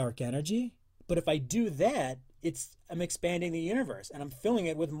 With dark energy? But if I do that, I'm expanding the universe and I'm filling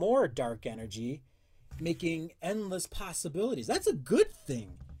it with more dark energy, making endless possibilities. That's a good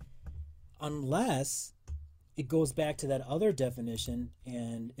thing. Unless it goes back to that other definition,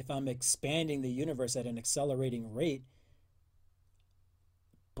 and if I'm expanding the universe at an accelerating rate,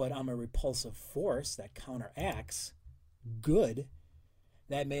 but I'm a repulsive force that counteracts good,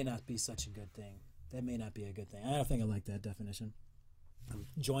 that may not be such a good thing. That may not be a good thing. I don't think I like that definition. I'm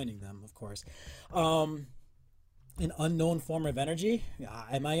joining them, of course. An unknown form of energy?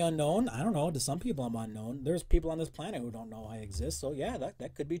 Am I unknown? I don't know. To some people, I'm unknown. There's people on this planet who don't know I exist. So, yeah,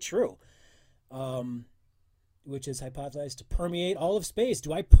 that could be true. Which is hypothesized to permeate all of space.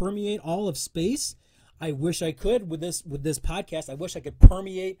 Do I permeate all of space? I wish I could with this podcast. I wish I could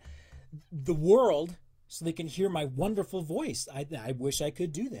permeate the world so they can hear my wonderful voice. I wish I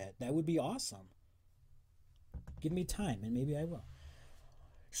could do that. That would be awesome. Give me time, and maybe I will.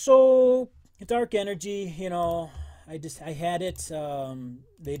 So, dark energy, I had it.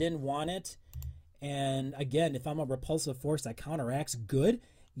 They didn't want it. And again, if I'm a repulsive force that counteracts good,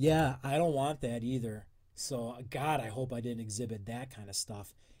 yeah, I don't want that either. So, God, I hope I didn't exhibit that kind of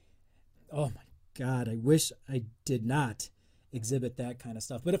stuff. Oh, my God, I wish I did not exhibit that kind of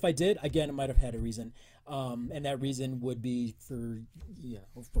stuff. But if I did, again, it might have had a reason. And that reason would be for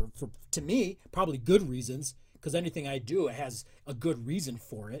to me, probably good reasons, because anything I do has a good reason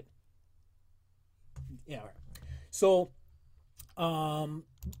for it. Yeah. So,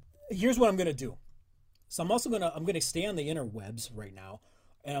 here's what I'm going to do. So I'm going to stay on the interwebs right now,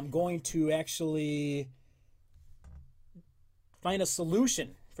 and I'm going to actually find a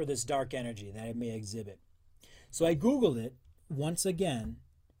solution for this dark energy that I may exhibit. So I Googled it once again,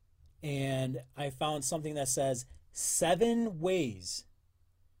 and I found something that says 7 ways.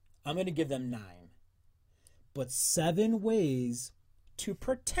 I'm going to give them 9. But 7 ways to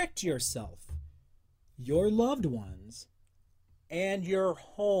protect yourself, your loved ones, and your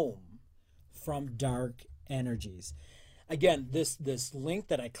home from dark energies. Again, this link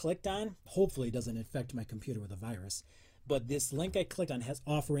that I clicked on hopefully doesn't infect my computer with a virus, but this link I clicked on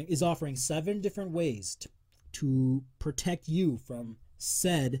is offering 7 different ways to protect you from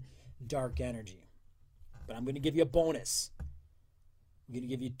said dark energy. But I'm going to give you a bonus. I'm going to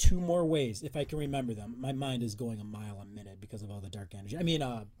give you 2 more ways if I can remember them. My mind is going a mile a minute because of all the dark energy. I mean,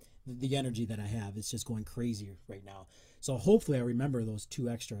 the energy that I have is just going crazy right now. So hopefully I remember those 2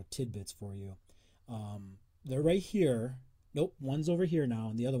 extra tidbits for you. They're right here. Nope, one's over here now,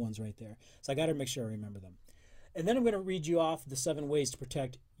 and the other one's right there. So I got to make sure I remember them. And then I'm going to read you off the 7 ways to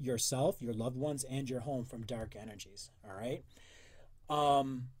protect yourself, your loved ones, and your home from dark energies. All right.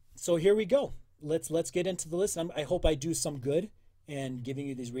 So here we go. Let's get into the list. I hope I do some good in giving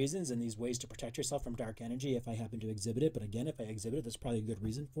you these reasons and these ways to protect yourself from dark energy if I happen to exhibit it. But again, if I exhibit it, there's probably a good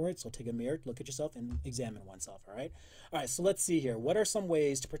reason for it. So take a mirror, look at yourself, and examine oneself. All right. All right. So let's see here. What are some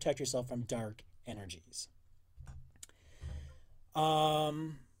ways to protect yourself from dark energies?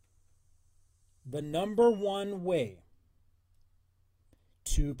 The number 1 way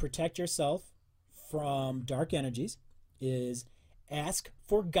to protect yourself from dark energies is ask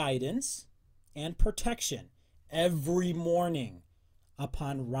for guidance and protection every morning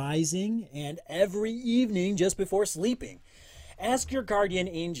upon rising and every evening just before sleeping. Ask your guardian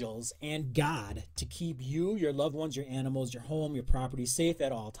angels and God to keep you, your loved ones, your animals, your home, your property safe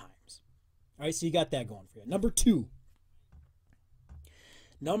at all times. All right, so you got that going for you.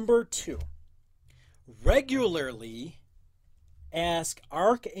 Number two, regularly ask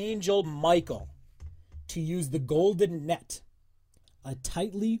Archangel Michael to use the golden net, a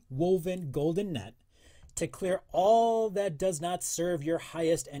tightly woven golden net, to clear all that does not serve your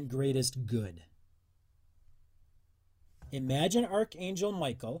highest and greatest good. Imagine Archangel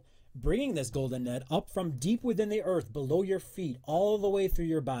Michael bringing this golden net up from deep within the earth below your feet all the way through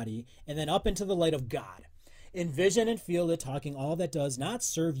your body and then up into the light of God. Envision and feel it talking all that does not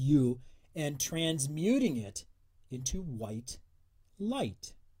serve you and transmuting it into white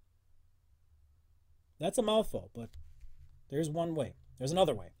light. That's a mouthful, but there's one way. There's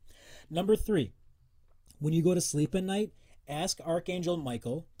another way. Number 3, when you go to sleep at night, ask Archangel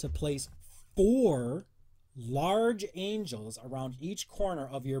Michael to place 4 large angels around each corner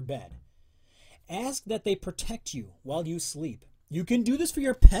of your bed. Ask that they protect you while you sleep. You can do this for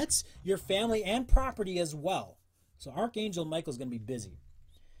your pets, your family, and property as well. So Archangel Michael's going to be busy.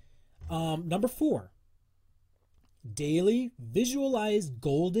 Number 4, daily visualize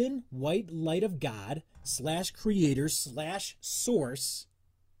golden white light of God / creator / source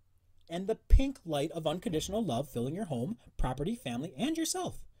and the pink light of unconditional love filling your home, property, family, and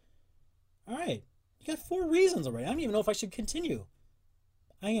yourself. All right. You got 4 reasons already. I don't even know if I should continue.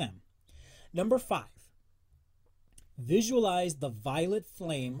 I am. Number 5, visualize the violet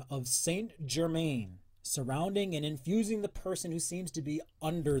flame of Saint Germain surrounding and infusing the person who seems to be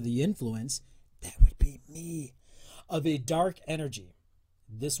under the influence, that would be me, of a dark energy.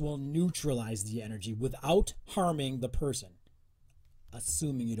 This will neutralize the energy without harming the person,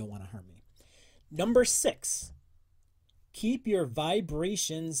 assuming you don't want to harm me. Number 6, keep your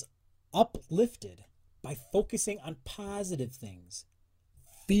vibrations uplifted by focusing on positive things.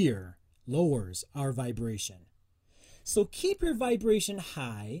 Fear lowers our vibration. So keep your vibration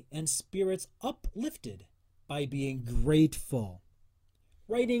high and spirits uplifted by being grateful.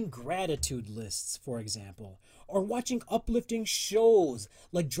 Writing gratitude lists, for example, or watching uplifting shows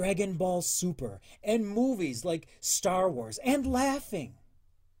like Dragon Ball Super and movies like Star Wars, and laughing.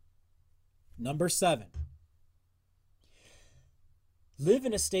 Number 7, live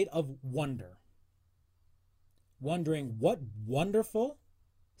in a state of wonder. Wondering what wonderful,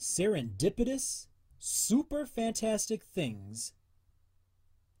 serendipitous, super fantastic things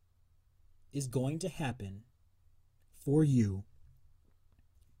is going to happen for you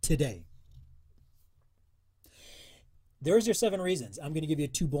today. There's your 7 reasons. I'm going to give you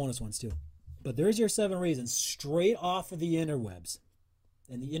 2 bonus ones too. But there's your 7 reasons straight off of the interwebs.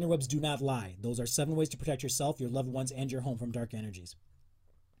 And the interwebs do not lie. Those are 7 ways to protect yourself, your loved ones, and your home from dark energies.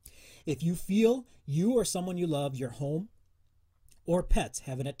 If you feel you or someone you love, your home or pets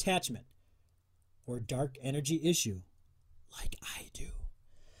have an attachment or dark energy issue, like I do,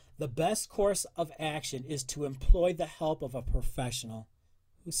 the best course of action is to employ the help of a professional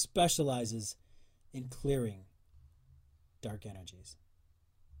who specializes in clearing dark energies.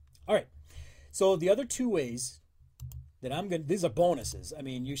 All right. So the other two ways that these are bonuses. I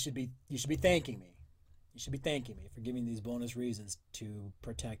mean, you should be thanking me. You should be thanking me for giving these bonus reasons to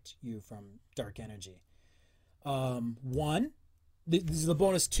protect you from dark energy. One, this is the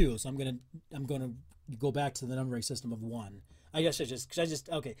bonus two, so I'm gonna go back to the numbering system of one. I guess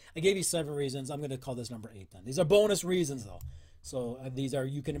okay. I gave you 7 reasons. I'm gonna call this number 8 then. These are bonus reasons though. So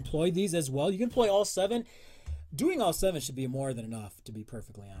you can employ these as well. You can employ all 7. Doing all 7 should be more than enough, to be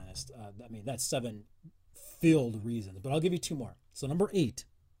perfectly honest. I mean, that's 7 filled reasons, but I'll give you 2 more. So number 8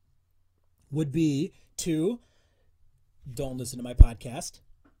 would be to don't listen to my podcast.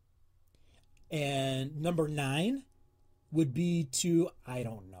 And number 9 would be to, I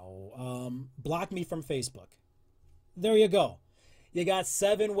don't know, block me from Facebook. There you go. You got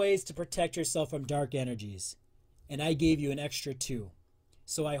 7 ways to protect yourself from dark energies. And I gave you an extra 2.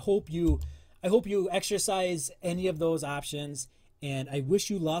 So I hope you exercise any of those options, and I wish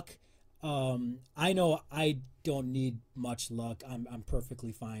you luck. I know I don't need much luck. I'm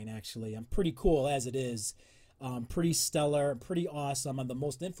perfectly fine, actually. I'm pretty cool as it is. Pretty stellar, pretty awesome. I'm the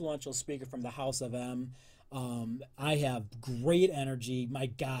most influential speaker from the House of M. I have great energy. My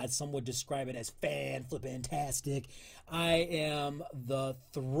God, some would describe it as fan-flippin-tastic. I am the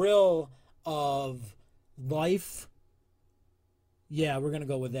thrill of life. Yeah, we're gonna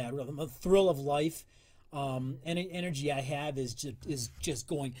go with that. The thrill of life. Any energy I have is just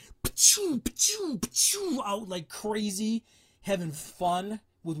going out like crazy, having fun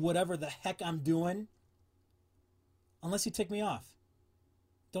with whatever the heck I'm doing. Unless you tick me off.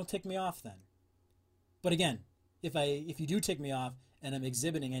 Don't tick me off then. But again, if you do tick me off and I'm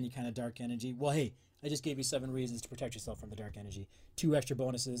exhibiting any kind of dark energy, well, hey, I just gave you 7 reasons to protect yourself from the dark energy. 2 extra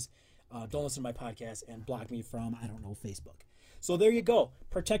bonuses. Don't listen to my podcast and block me from, I don't know, Facebook. So there you go.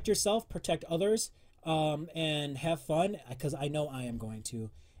 Protect yourself, protect others, and have fun, because I know I am going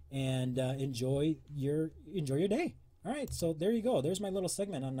to. And enjoy your day. All right, so there you go. There's my little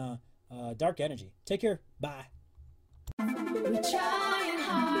segment on dark energy. Take care. Bye. We're trying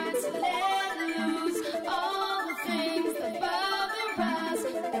hard to let loose all the things that bother us.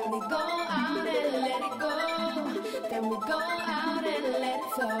 Then we go out and let it go. Then we go out and let it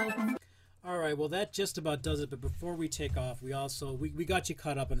flow. All right, well, that just about does it. But before we take off, we got you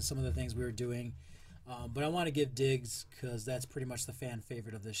caught up on some of the things we were doing. But I want to give Diggs, because that's pretty much the fan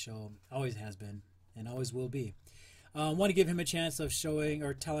favorite of this show. Always has been and always will be. I want to give him a chance of showing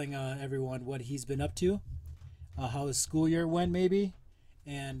or telling everyone what he's been up to, how his school year went maybe,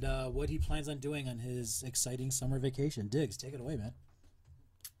 and what he plans on doing on his exciting summer vacation. Diggs, take it away, man.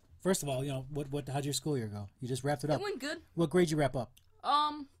 First of all, how'd your school year go? You just wrapped it up. It went good. What grade you wrap up?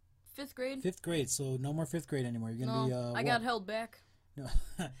 5th grade. 5th grade, so no more 5th grade anymore. You're gonna be. I got held back. No,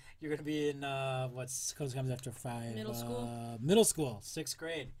 you're gonna be in what comes after 5? Middle school. Middle school, 6th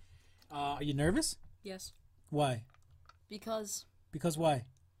grade. Are you nervous? Yes. Why? Because. Because why?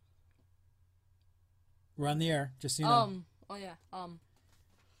 We're on the air, just so you know. Oh yeah.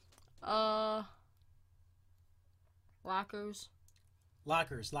 Lockers.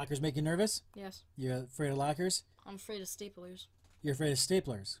 Lockers make you nervous? Yes. You're afraid of lockers? I'm afraid of staplers. You're afraid of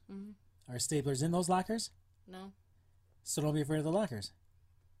staplers? Mhm. Are staplers in those lockers? No. So don't be afraid of the lockers.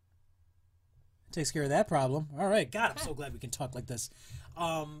 Takes care of that problem. All right. God, I'm so glad we can talk like this.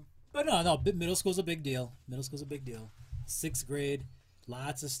 But no, middle school's a big deal. 6th grade,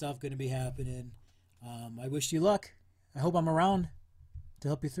 lots of stuff going to be happening. I wish you luck. I hope I'm around to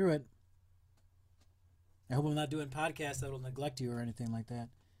help you through it. I hope I'm not doing podcasts that will neglect you or anything like that.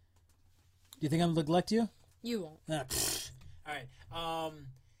 Do you think I'll neglect you? You won't. All right.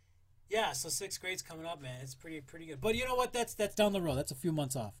 Yeah, so 6th grade's coming up, man. It's pretty good. But you know what? That's down the road. That's a few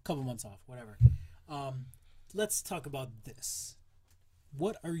months off. Couple months off. Whatever. Let's talk about this.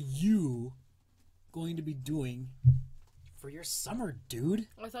 What are you going to be doing for your summer, dude?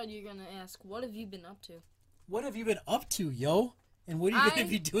 I thought you were gonna ask, what have you been up to? What have you been up to, yo? And what are you going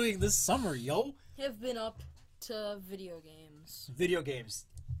to be doing this summer, yo? Have been up to video games. Video games.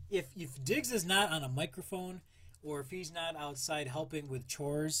 If Diggs is not on a microphone, or if he's not outside helping with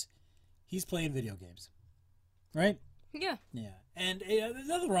chores, he's playing video games. Right? Yeah. Yeah. And there's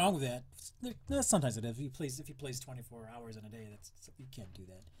nothing wrong with that. Sometimes it is. If he plays 24 hours in a day, you can't do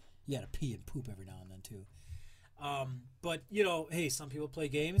that. You got to pee and poop every now and then, too. But, hey, some people play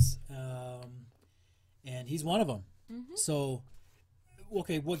games, and he's one of them. Mm-hmm. So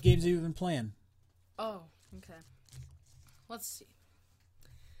okay, what games have you been playing? Oh, okay. Let's see.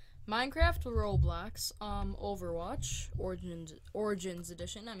 Minecraft, Roblox, Overwatch, Origins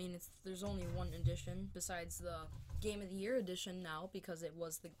Edition. I mean, there's only one edition besides the Game of the Year edition now because it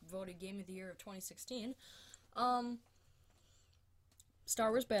was the voted Game of the Year of 2016. Star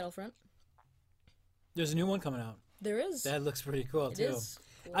Wars Battlefront. There's a new one coming out. There is. That looks pretty cool It too. is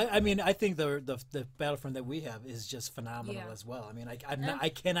cool. I mean, I think the Battlefront that we have is just phenomenal Yeah. as well. I mean, I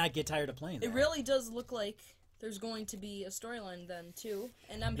cannot get tired of playing that. It really does look like there's going to be a storyline then too,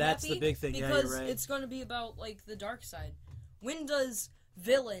 and I'm That's happy the big thing. Yeah, because you're right. it's going to be about like the dark side. When does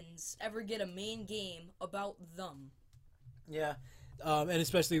villains ever get a main game about them? Yeah, and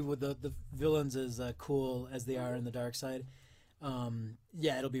especially with the villains as cool as they are in the dark side.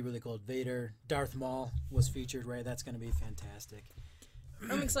 Yeah, it'll be really cool. Vader, Darth Maul was featured, right? That's going to be fantastic.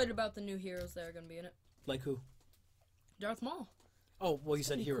 I'm excited about the new heroes that are going to be in it. Like who? Darth Maul. Oh, well, you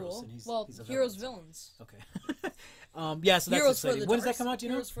said Pretty heroes, cool. and he's well, he's a heroes, villain. villains. Okay. Yeah, so that's Heroes for exciting. the When does dark that come out? Do you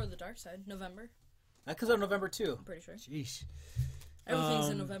know? Heroes for the dark side, November. That comes out November too. I'm pretty sure. Jeez. Everything's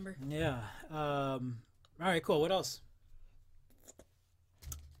in November. Yeah. All right. Cool. What else?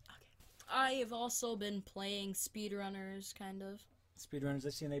 I have also been playing speedrunners, kind of. Speedrunners.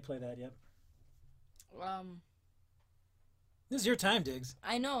 I've seen they play that. Yep. This is your time, Diggs.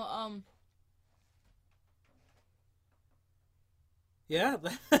 I know. Yeah.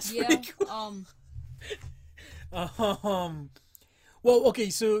 That's Yeah. pretty cool. Well, okay.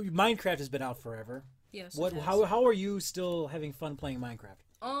 So Minecraft has been out forever. Yes. What? it has. How are you still having fun playing Minecraft?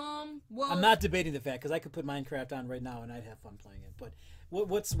 Well, I'm not debating the fact because I could put Minecraft on right now and I'd have fun playing it. But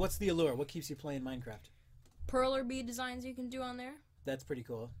what's the allure? What keeps you playing Minecraft? Perler bead designs you can do on there. That's pretty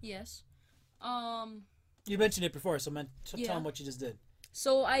cool. Yes. You mentioned it before, so tell Yeah. them what you just did.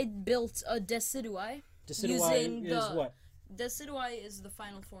 So I built a Decidui. Decidui Using is the- what? Decidui is the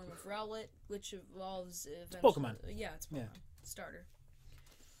final form of Rowlet, which evolves eventually. Pokemon. Yeah, it's Pokemon. Yeah. Starter.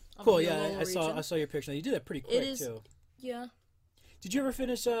 Of Cool. the Yeah, Alola I saw region. I saw your picture. You did that pretty quick It is- too. Yeah. Did you ever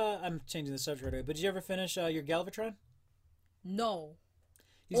finish? I'm changing the subject right away. But did you ever finish your Galvatron? No.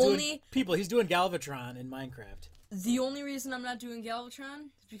 He's doing, Only- people. He's doing Galvatron in Minecraft. The only reason I'm not doing Galvatron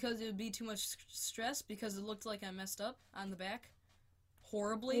is because it would be too much stress because it looked like I messed up on the back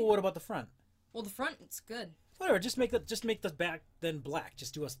horribly. Well, what about the front? Well, the front, it's good. Whatever. Just make the back then black.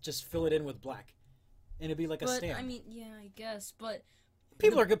 Just fill it in with black, and it'd be like a But, stamp. I mean, yeah, I guess. But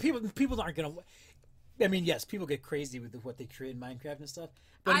People are good. People aren't gonna. I mean, yes, people get crazy with what they create in Minecraft and stuff.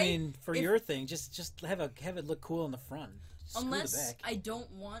 But I mean, for if- your thing, just have it look cool in the front. Screw the unless back. I don't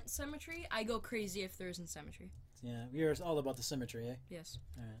want symmetry, I go crazy if there isn't symmetry. Yeah, you're all about the symmetry, eh? Yes.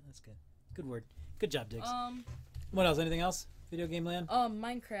 All right, that's good. Good word. Good job, Diggs. Um, What else? Anything else? Video game land?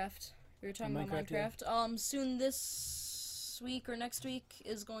 Minecraft. We were talking about Minecraft, yeah. Minecraft. Soon this week or next week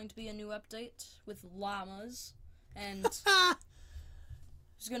is going to be a new update with llamas. And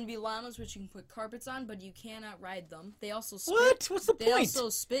there's going to be llamas which you can put carpets on, but you cannot ride them. They also spit. What? What's the They point? also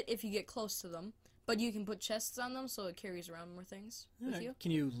spit if you get close to them. But you can put chests on them so it carries around more things with Alright. you.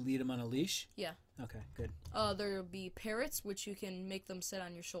 Can you lead them on a leash? Yeah. Okay, good. There'll be parrots, which you can make them sit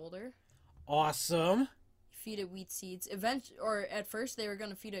on your shoulder. Awesome. Feed it wheat seeds. At first they were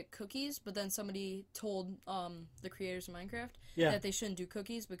gonna feed it cookies, but then somebody told the creators of Minecraft Yeah. that they shouldn't do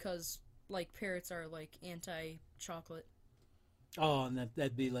cookies because like parrots are like anti-chocolate. Oh, and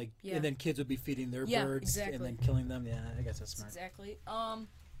that'd be like, Yeah. and then kids would be feeding their Yeah, birds exactly. and then killing them. Yeah, I guess that's smart. Exactly.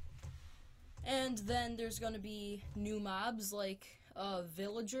 And then there's gonna be new mobs like a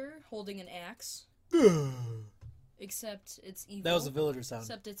villager holding an axe, except it's evil. That was a villager sound.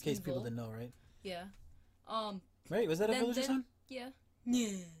 Except it's in case people evil. didn't know, right? Yeah. Right? Was that a villager sound? Yeah. Yeah.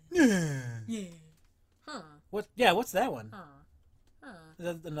 Yeah. Yeah. Huh. What? Yeah. What's that one? Huh. Huh. Is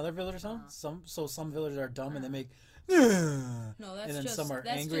that another villager sound? Some villagers are dumb and they make. No, that's and then just some are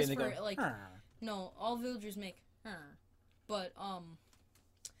that's angry just and they for go. like "Huh." no, all villagers make but Well,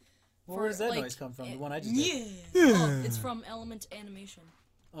 for, where does that like, noise come from? The eh, one I just did. yeah. It's from Element Animation.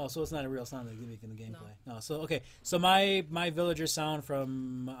 Oh, so it's not a real sound they make in the gameplay. No. So okay. So my villager sound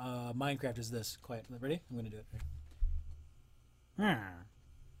from Minecraft is this. Quiet. Ready? I'm gonna do it. Ready?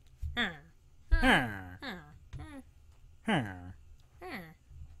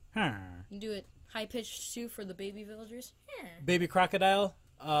 You can do it high pitched too for the baby villagers. Baby crocodile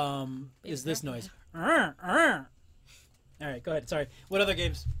is this noise. All right, go ahead. Sorry. What other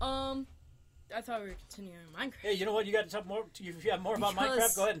games? I thought we were continuing Minecraft. Hey, you know what? You got to talk more. If you have more about Because-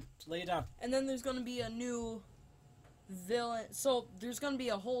 Minecraft, go ahead and lay it down. And then there's gonna be a new villain. So there's gonna be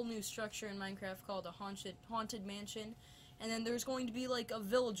a whole new structure in Minecraft called a haunted mansion. And then there's going to be like a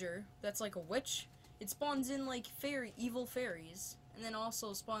villager that's like a witch. It spawns in like evil fairies, and then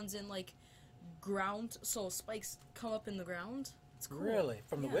also spawns in like ground, so spikes come up in the ground. It's cool. Really?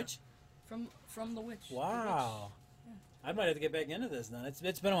 From the Yeah. witch? From the witch. the Wow. witch. I might have to get back into this then. It's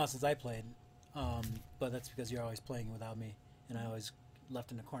been a while since I played, but that's because you're always playing without me, and I always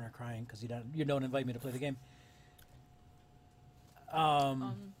left in the corner crying because you don't invite me to play the game.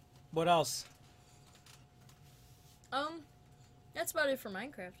 What else? That's about it for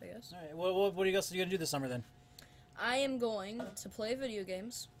Minecraft, I guess. All right. What else are you gonna do this summer then? I am going to play video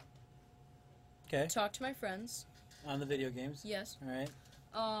games, Okay. talk to my friends. On the video games. Yes. All right.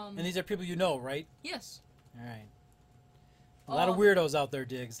 Um. And these are people you know, right? Yes. All right. A lot of weirdos out there,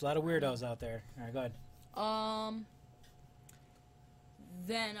 Diggs. A lot of weirdos out there. All right, go ahead.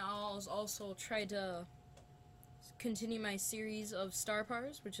 Then I'll also try to continue my series of Star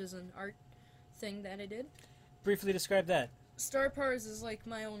Powers, which is an art thing that I did. Briefly describe that. Star Powers is like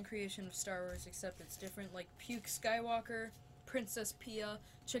my own creation of Star Wars, except it's different. Like Puke Skywalker, Princess Pia,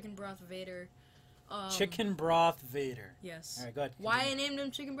 Chicken Broth Vader. Chicken Broth Vader. Yes. All right, go ahead. Why I Continue. named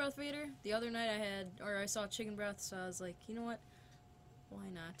him Chicken Broth Vader? The other night I saw Chicken Broth, so I was like, you know what? Why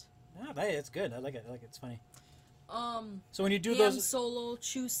not? Ah, hey, it's good. I like it. It's funny. So when you do Ham those Solo,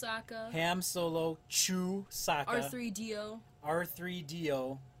 Chewsaka, Ham Solo, Chew, Saka, R3DO.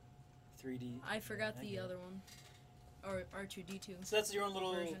 R3DO, 3D. I forgot the other one. Or R2D2. So that's your own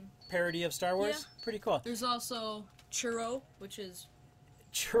little Version. parody of Star Wars. Yeah. Pretty cool. There's also Churro, which is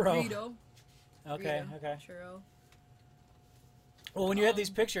Churro. Rito. Okay. Rito, Okay. Churro. Well, when you have these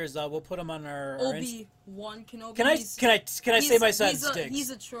pictures, we'll put them on our. Obi-Wan Kenobi. Can I say my he's sentence, a, Diggs? he's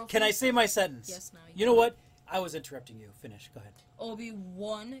a trophy. Can I say my sentence? Yes, now You know what? I was interrupting you. Finish. Go ahead.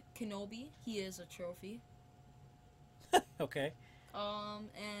 Obi-Wan Kenobi. He is a trophy. Okay.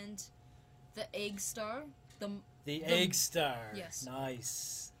 And the Egg Star. The Egg Star. Yes.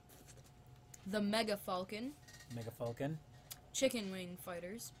 Nice. The Mega Falcon. Mega Falcon. Chicken Wing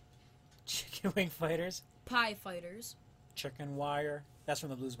Fighters. Chicken Wing Fighters. Pie Fighters. Chicken Wire. That's from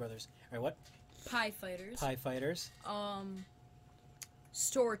the Blues Brothers. All right, what? Pie Fighters. Pie Fighters.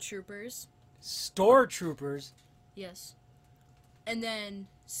 Store Troopers. Store Troopers. Yes. And then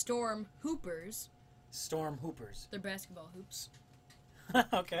Storm Hoopers. Storm Hoopers. They're basketball hoops.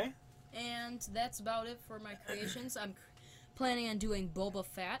 Okay. And that's about it for my creations. I'm planning on doing Boba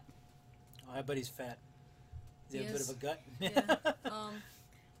Fett. Oh, I bet he's fat. Does he He have a bit is. of a gut? Yeah.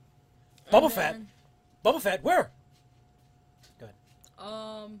 Boba and Fett? then, Boba Fett, where? Go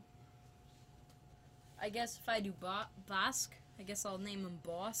ahead. I guess if I do Bosk, I guess I'll name him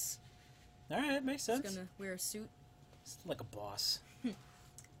Boss. All right, makes He's sense. gonna wear a suit. It's like a boss. You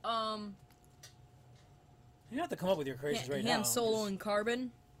don't have to come up with your creations right now. Han Solo and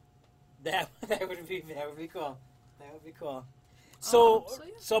Carbon. That would be cool. That would be cool. So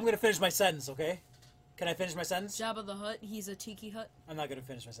yeah. so I'm gonna finish my sentence, okay? Can I finish my sentence? Jabba the Hutt. He's a tiki hut. I'm not gonna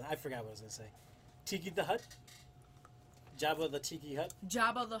finish my sentence. I forgot what I was gonna say. Tiki the Hut. Jabba the Tiki Hut.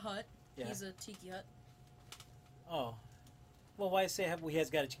 Jabba the Hutt. Yeah. He's a tiki hut. Oh, well, why say you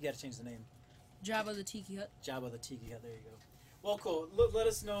got to change the name? Jabba the tiki hut. Jabba the Tiki Hut. There you go. Well, cool. Let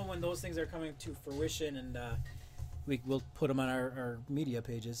us know when those things are coming to fruition, and we'll put them on our media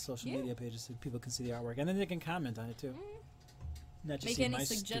pages, social media pages, so people can see the artwork, and then they can comment on it too. Not just Make see any my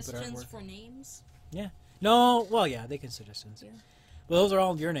stupid suggestions artwork. for names? Yeah. No. Well, yeah, they can suggestions. Yeah. Well, those are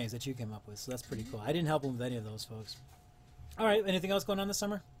all your names that you came up with, so that's pretty cool. I didn't help them with any of those folks. All right. Anything else going on this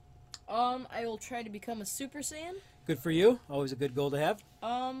summer? I will try to become a Super Saiyan. Good for you. Always a good goal to have.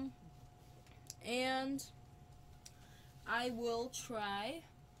 And I will try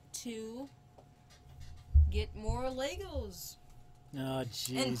to get more Legos Oh,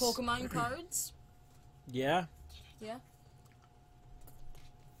 jeez. and Pokemon cards. Yeah. Yeah.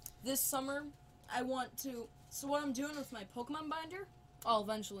 This summer, I want to. So what I'm doing with my Pokemon binder, I'll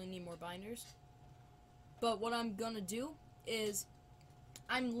eventually need more binders. But what I'm gonna do is,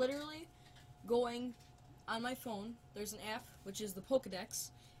 I'm literally going on my phone. There's an app which is the Pokedex,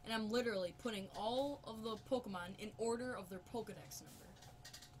 and I'm literally putting all of the Pokemon in order of their Pokedex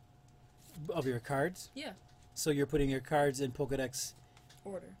number. Of your cards. Yeah, So you're putting your cards in Pokedex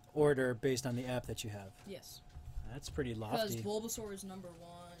order based on the app that you have. yes. That's pretty Because lofty. Bulbasaur is number 1,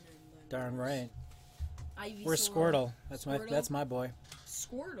 and then Darn there's right. Ivysaur. Where's Squirtle? That's Squirtle? my boy.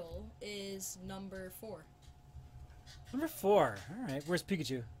 Squirtle is number 4. Number 4. All right. Where's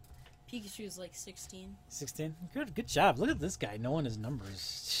Pikachu? Pikachu is like 16. 16. Good job. Look at this guy knowing his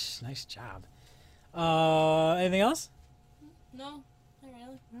numbers. Nice job. Anything else? No, not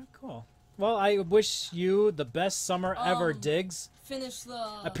really. Oh, cool. Well, I wish you the best summer ever, Diggs. Finish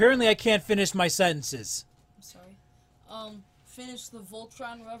the. Apparently, I can't finish my sentences. I'm sorry. Finish the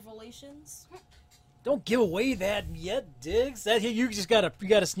Voltron Revelations. Don't give away that yet, Diggs. That you just got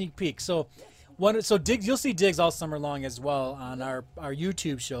a sneak peek. So, Diggs, you'll see Diggs all summer long as well on our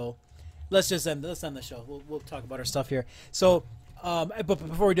YouTube show. Let's end the show. We'll talk about our stuff here. So, but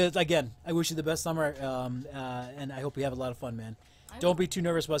before we do it, again, I wish you the best summer, and I hope you have a lot of fun, man. Don't be too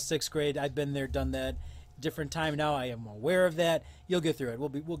nervous about 6th grade. I've been there, done that. Different time now. I am aware of that. You'll get through it.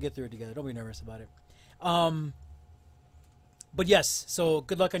 We'll get through it together. Don't be nervous about it. But yes, so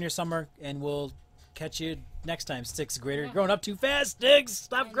good luck on your summer, and we'll catch you next time, 6th grader. You're growing up too fast, Diggs.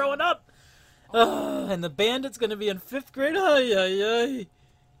 Stop growing up. And the bandit's going to be in 5th grade. Ay, ay, ay.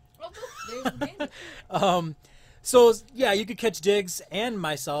 There's the bandit. So, yeah, you could catch Diggs and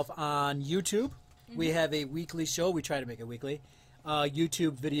myself on YouTube. We have a weekly show. We try to make it weekly.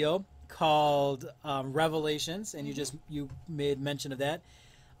 YouTube video called Revelations, and you made mention of that.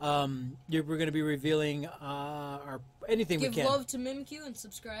 We're going to be revealing anything we can. Give love to Mimikyu and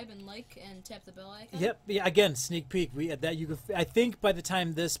subscribe and like and tap the bell icon. Yep. Yeah, again, sneak peek. I think by the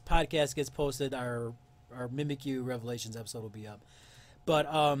time this podcast gets posted, our Mimikyu Revelations episode will be up. But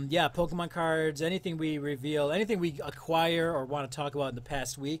yeah, Pokemon cards, anything we reveal, anything we acquire or want to talk about in the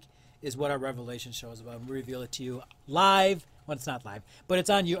past week is what our Revelation show is about. We reveal it to you live. Well, it's not live, but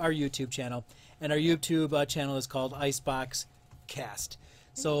it's on our YouTube channel, and our YouTube channel is called Icebox Cast.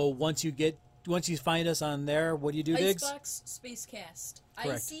 So once you find us on there, what do you do, Diggs? Icebox Space Cast.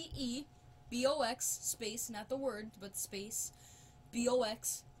 Correct. ICEBOX space, not the word, but space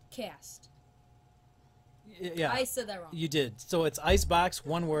BOX Cast. Yeah, I said that wrong. You did. So it's Icebox,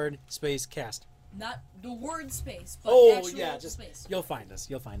 one word, space, cast. Not the word space, but actual space. You'll find us.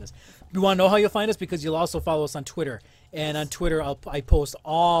 You want to know how you'll find us? Because you'll also follow us on Twitter. And on Twitter, I post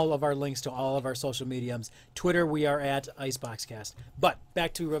all of our links to all of our social mediums. Twitter, we are at IceboxCast. But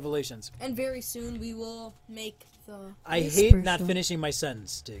back to Revelations. And very soon we will make the... I hate not finishing my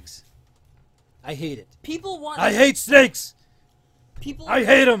sentence, Diggs. I hate it. People want... I hate snakes! I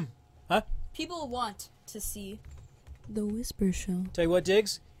hate them! Huh? People want to see the Whisper Show. Tell you what,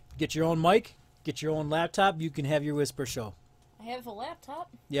 Diggs, get your own mic, get your own laptop, you can have your Whisper Show. I have a laptop.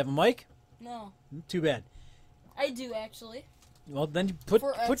 You have a mic? No. Too bad. I do, actually. Well, then you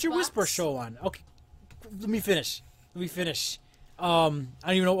put your Whisper Show on. Okay, let me finish. I don't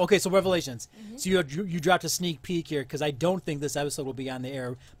even know. Okay, so Revelations. Mm-hmm. So you dropped a sneak peek here because I don't think this episode will be on the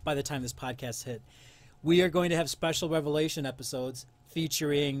air by the time this podcast hit. We are going to have special Revelation episodes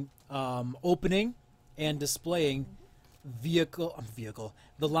featuring opening and displaying the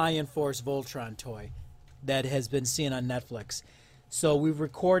Lion Force Voltron toy that has been seen on Netflix. So we've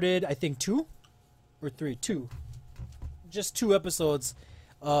recorded, I think, two episodes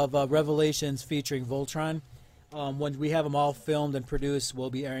of Revelations featuring Voltron. When we have them all filmed and produced,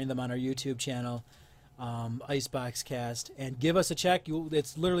 we'll be airing them on our YouTube channel, Icebox Cast. And give us a check.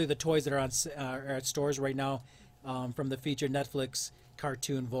 It's literally the toys that are at stores right now from the featured Netflix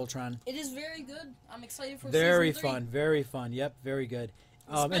cartoon Voltron. It is very good. I'm excited for very season 3. Very fun. Yep, very good.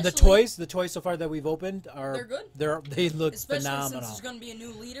 And the toys so far that we've opened they're good. They look especially phenomenal. Since there's going to be a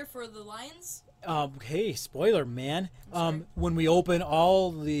new leader for the Lions. Hey, spoiler, man. When we open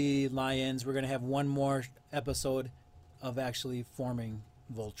all the Lions, we're going to have one more episode of actually forming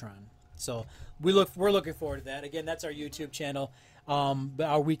Voltron. So we're looking forward to that. Again, that's our YouTube channel,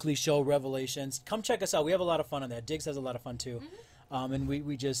 our weekly show, Revelations. Come check us out. We have a lot of fun on that. Diggs has a lot of fun too. Mm-hmm. And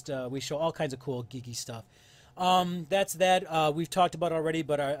we show all kinds of cool geeky stuff. That's that. We've talked about already,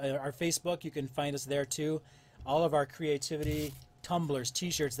 but our Facebook, you can find us there too. All of our creativity, tumblers,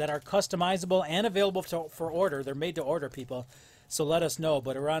 t-shirts that are customizable and available for order. They're made to order, people. So let us know.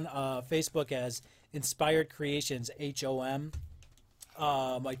 But we're on Facebook as Inspired Creations, HOM.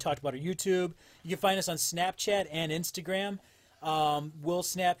 I talked about our YouTube. You can find us on Snapchat and Instagram. We'll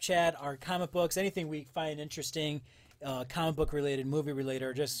Snapchat our comic books, anything we find interesting, comic book related, movie related,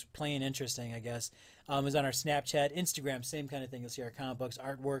 or just plain interesting, I guess, is on our Snapchat. Instagram, same kind of thing. You'll see our comic books,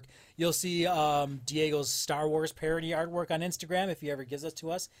 artwork. You'll see Diego's Star Wars parody artwork on Instagram if he ever gives us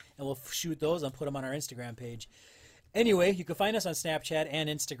to us, and we'll shoot those and put them on our Instagram page. Anyway, you can find us on Snapchat and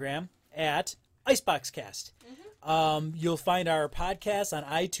Instagram at IceboxCast. Mm-hmm. You'll find our podcast on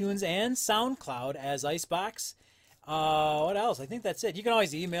iTunes and SoundCloud as Icebox. What else? I think that's it. You can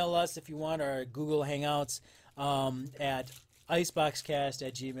always email us if you want, or Google Hangouts at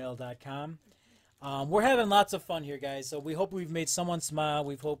iceboxcast@gmail.com. We're having lots of fun here, guys. So we hope we've made someone smile.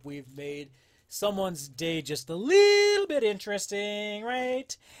 We hope we've made someone's day just a little bit interesting,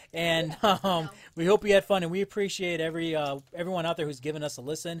 right? And we hope you had fun, and we appreciate everyone out there who's given us a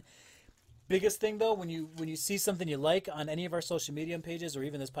listen. Biggest thing, though, when you see something you like on any of our social media pages or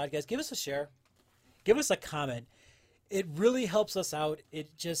even this podcast, give us a share. Give us a comment. it really helps us out.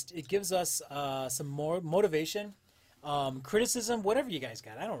 It gives us some more motivation, criticism, whatever you guys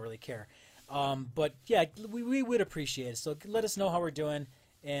got. I don't really care. But yeah, we would appreciate it. So let us know how we're doing,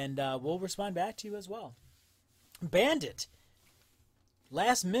 and we'll respond back to you as well. Bandit,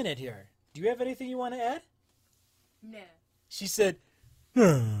 last minute here. Do you have anything you want to add? Nah. She said,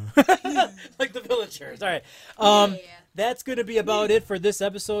 like the villagers. All right. That's going to be about it for this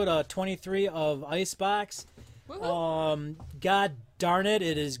episode 23 of Icebox. God darn it,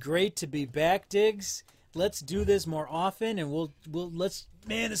 it is great to be back, Diggs. Let's do this more often, and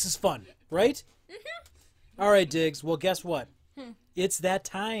man, this is fun, right? All right, Diggs. Well, guess what? It's that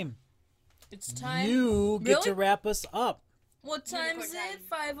time. It's time. You get to Really? wrap us up. What time Unicorn is it?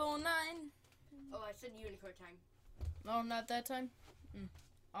 time. 5:09. Oh, I said unicorn time. No, not that time.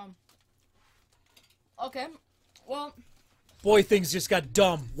 Okay. Well, Boy, things just got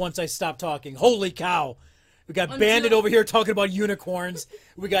dumb once I stopped talking. Holy cow. We got Until- Bandit over here talking about unicorns.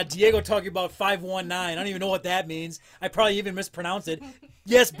 We got Diego talking about 519. I don't even know what that means. I probably even mispronounced it.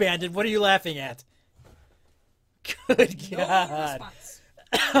 Yes, Bandit, what are you laughing at? Good no God. response.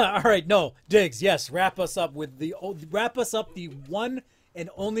 All right, no. Diggs, yes, wrap us up the one and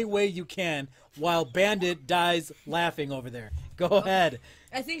only way you can while Bandit dies laughing over there. Go ahead.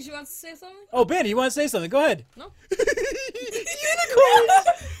 I think she wants to say something. Oh, Bandit, you want to say something? Go ahead. No. Unicorns!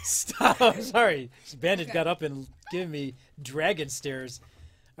 Stop. I'm sorry. Bandit got up and gave me dragon stares.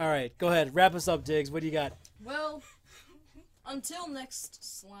 All right, go ahead. Wrap us up, Diggs. What do you got? Well, until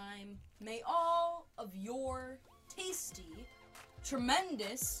next slime, may all of your tasty,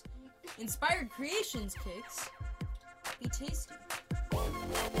 tremendous, inspired creations kicks be tasty.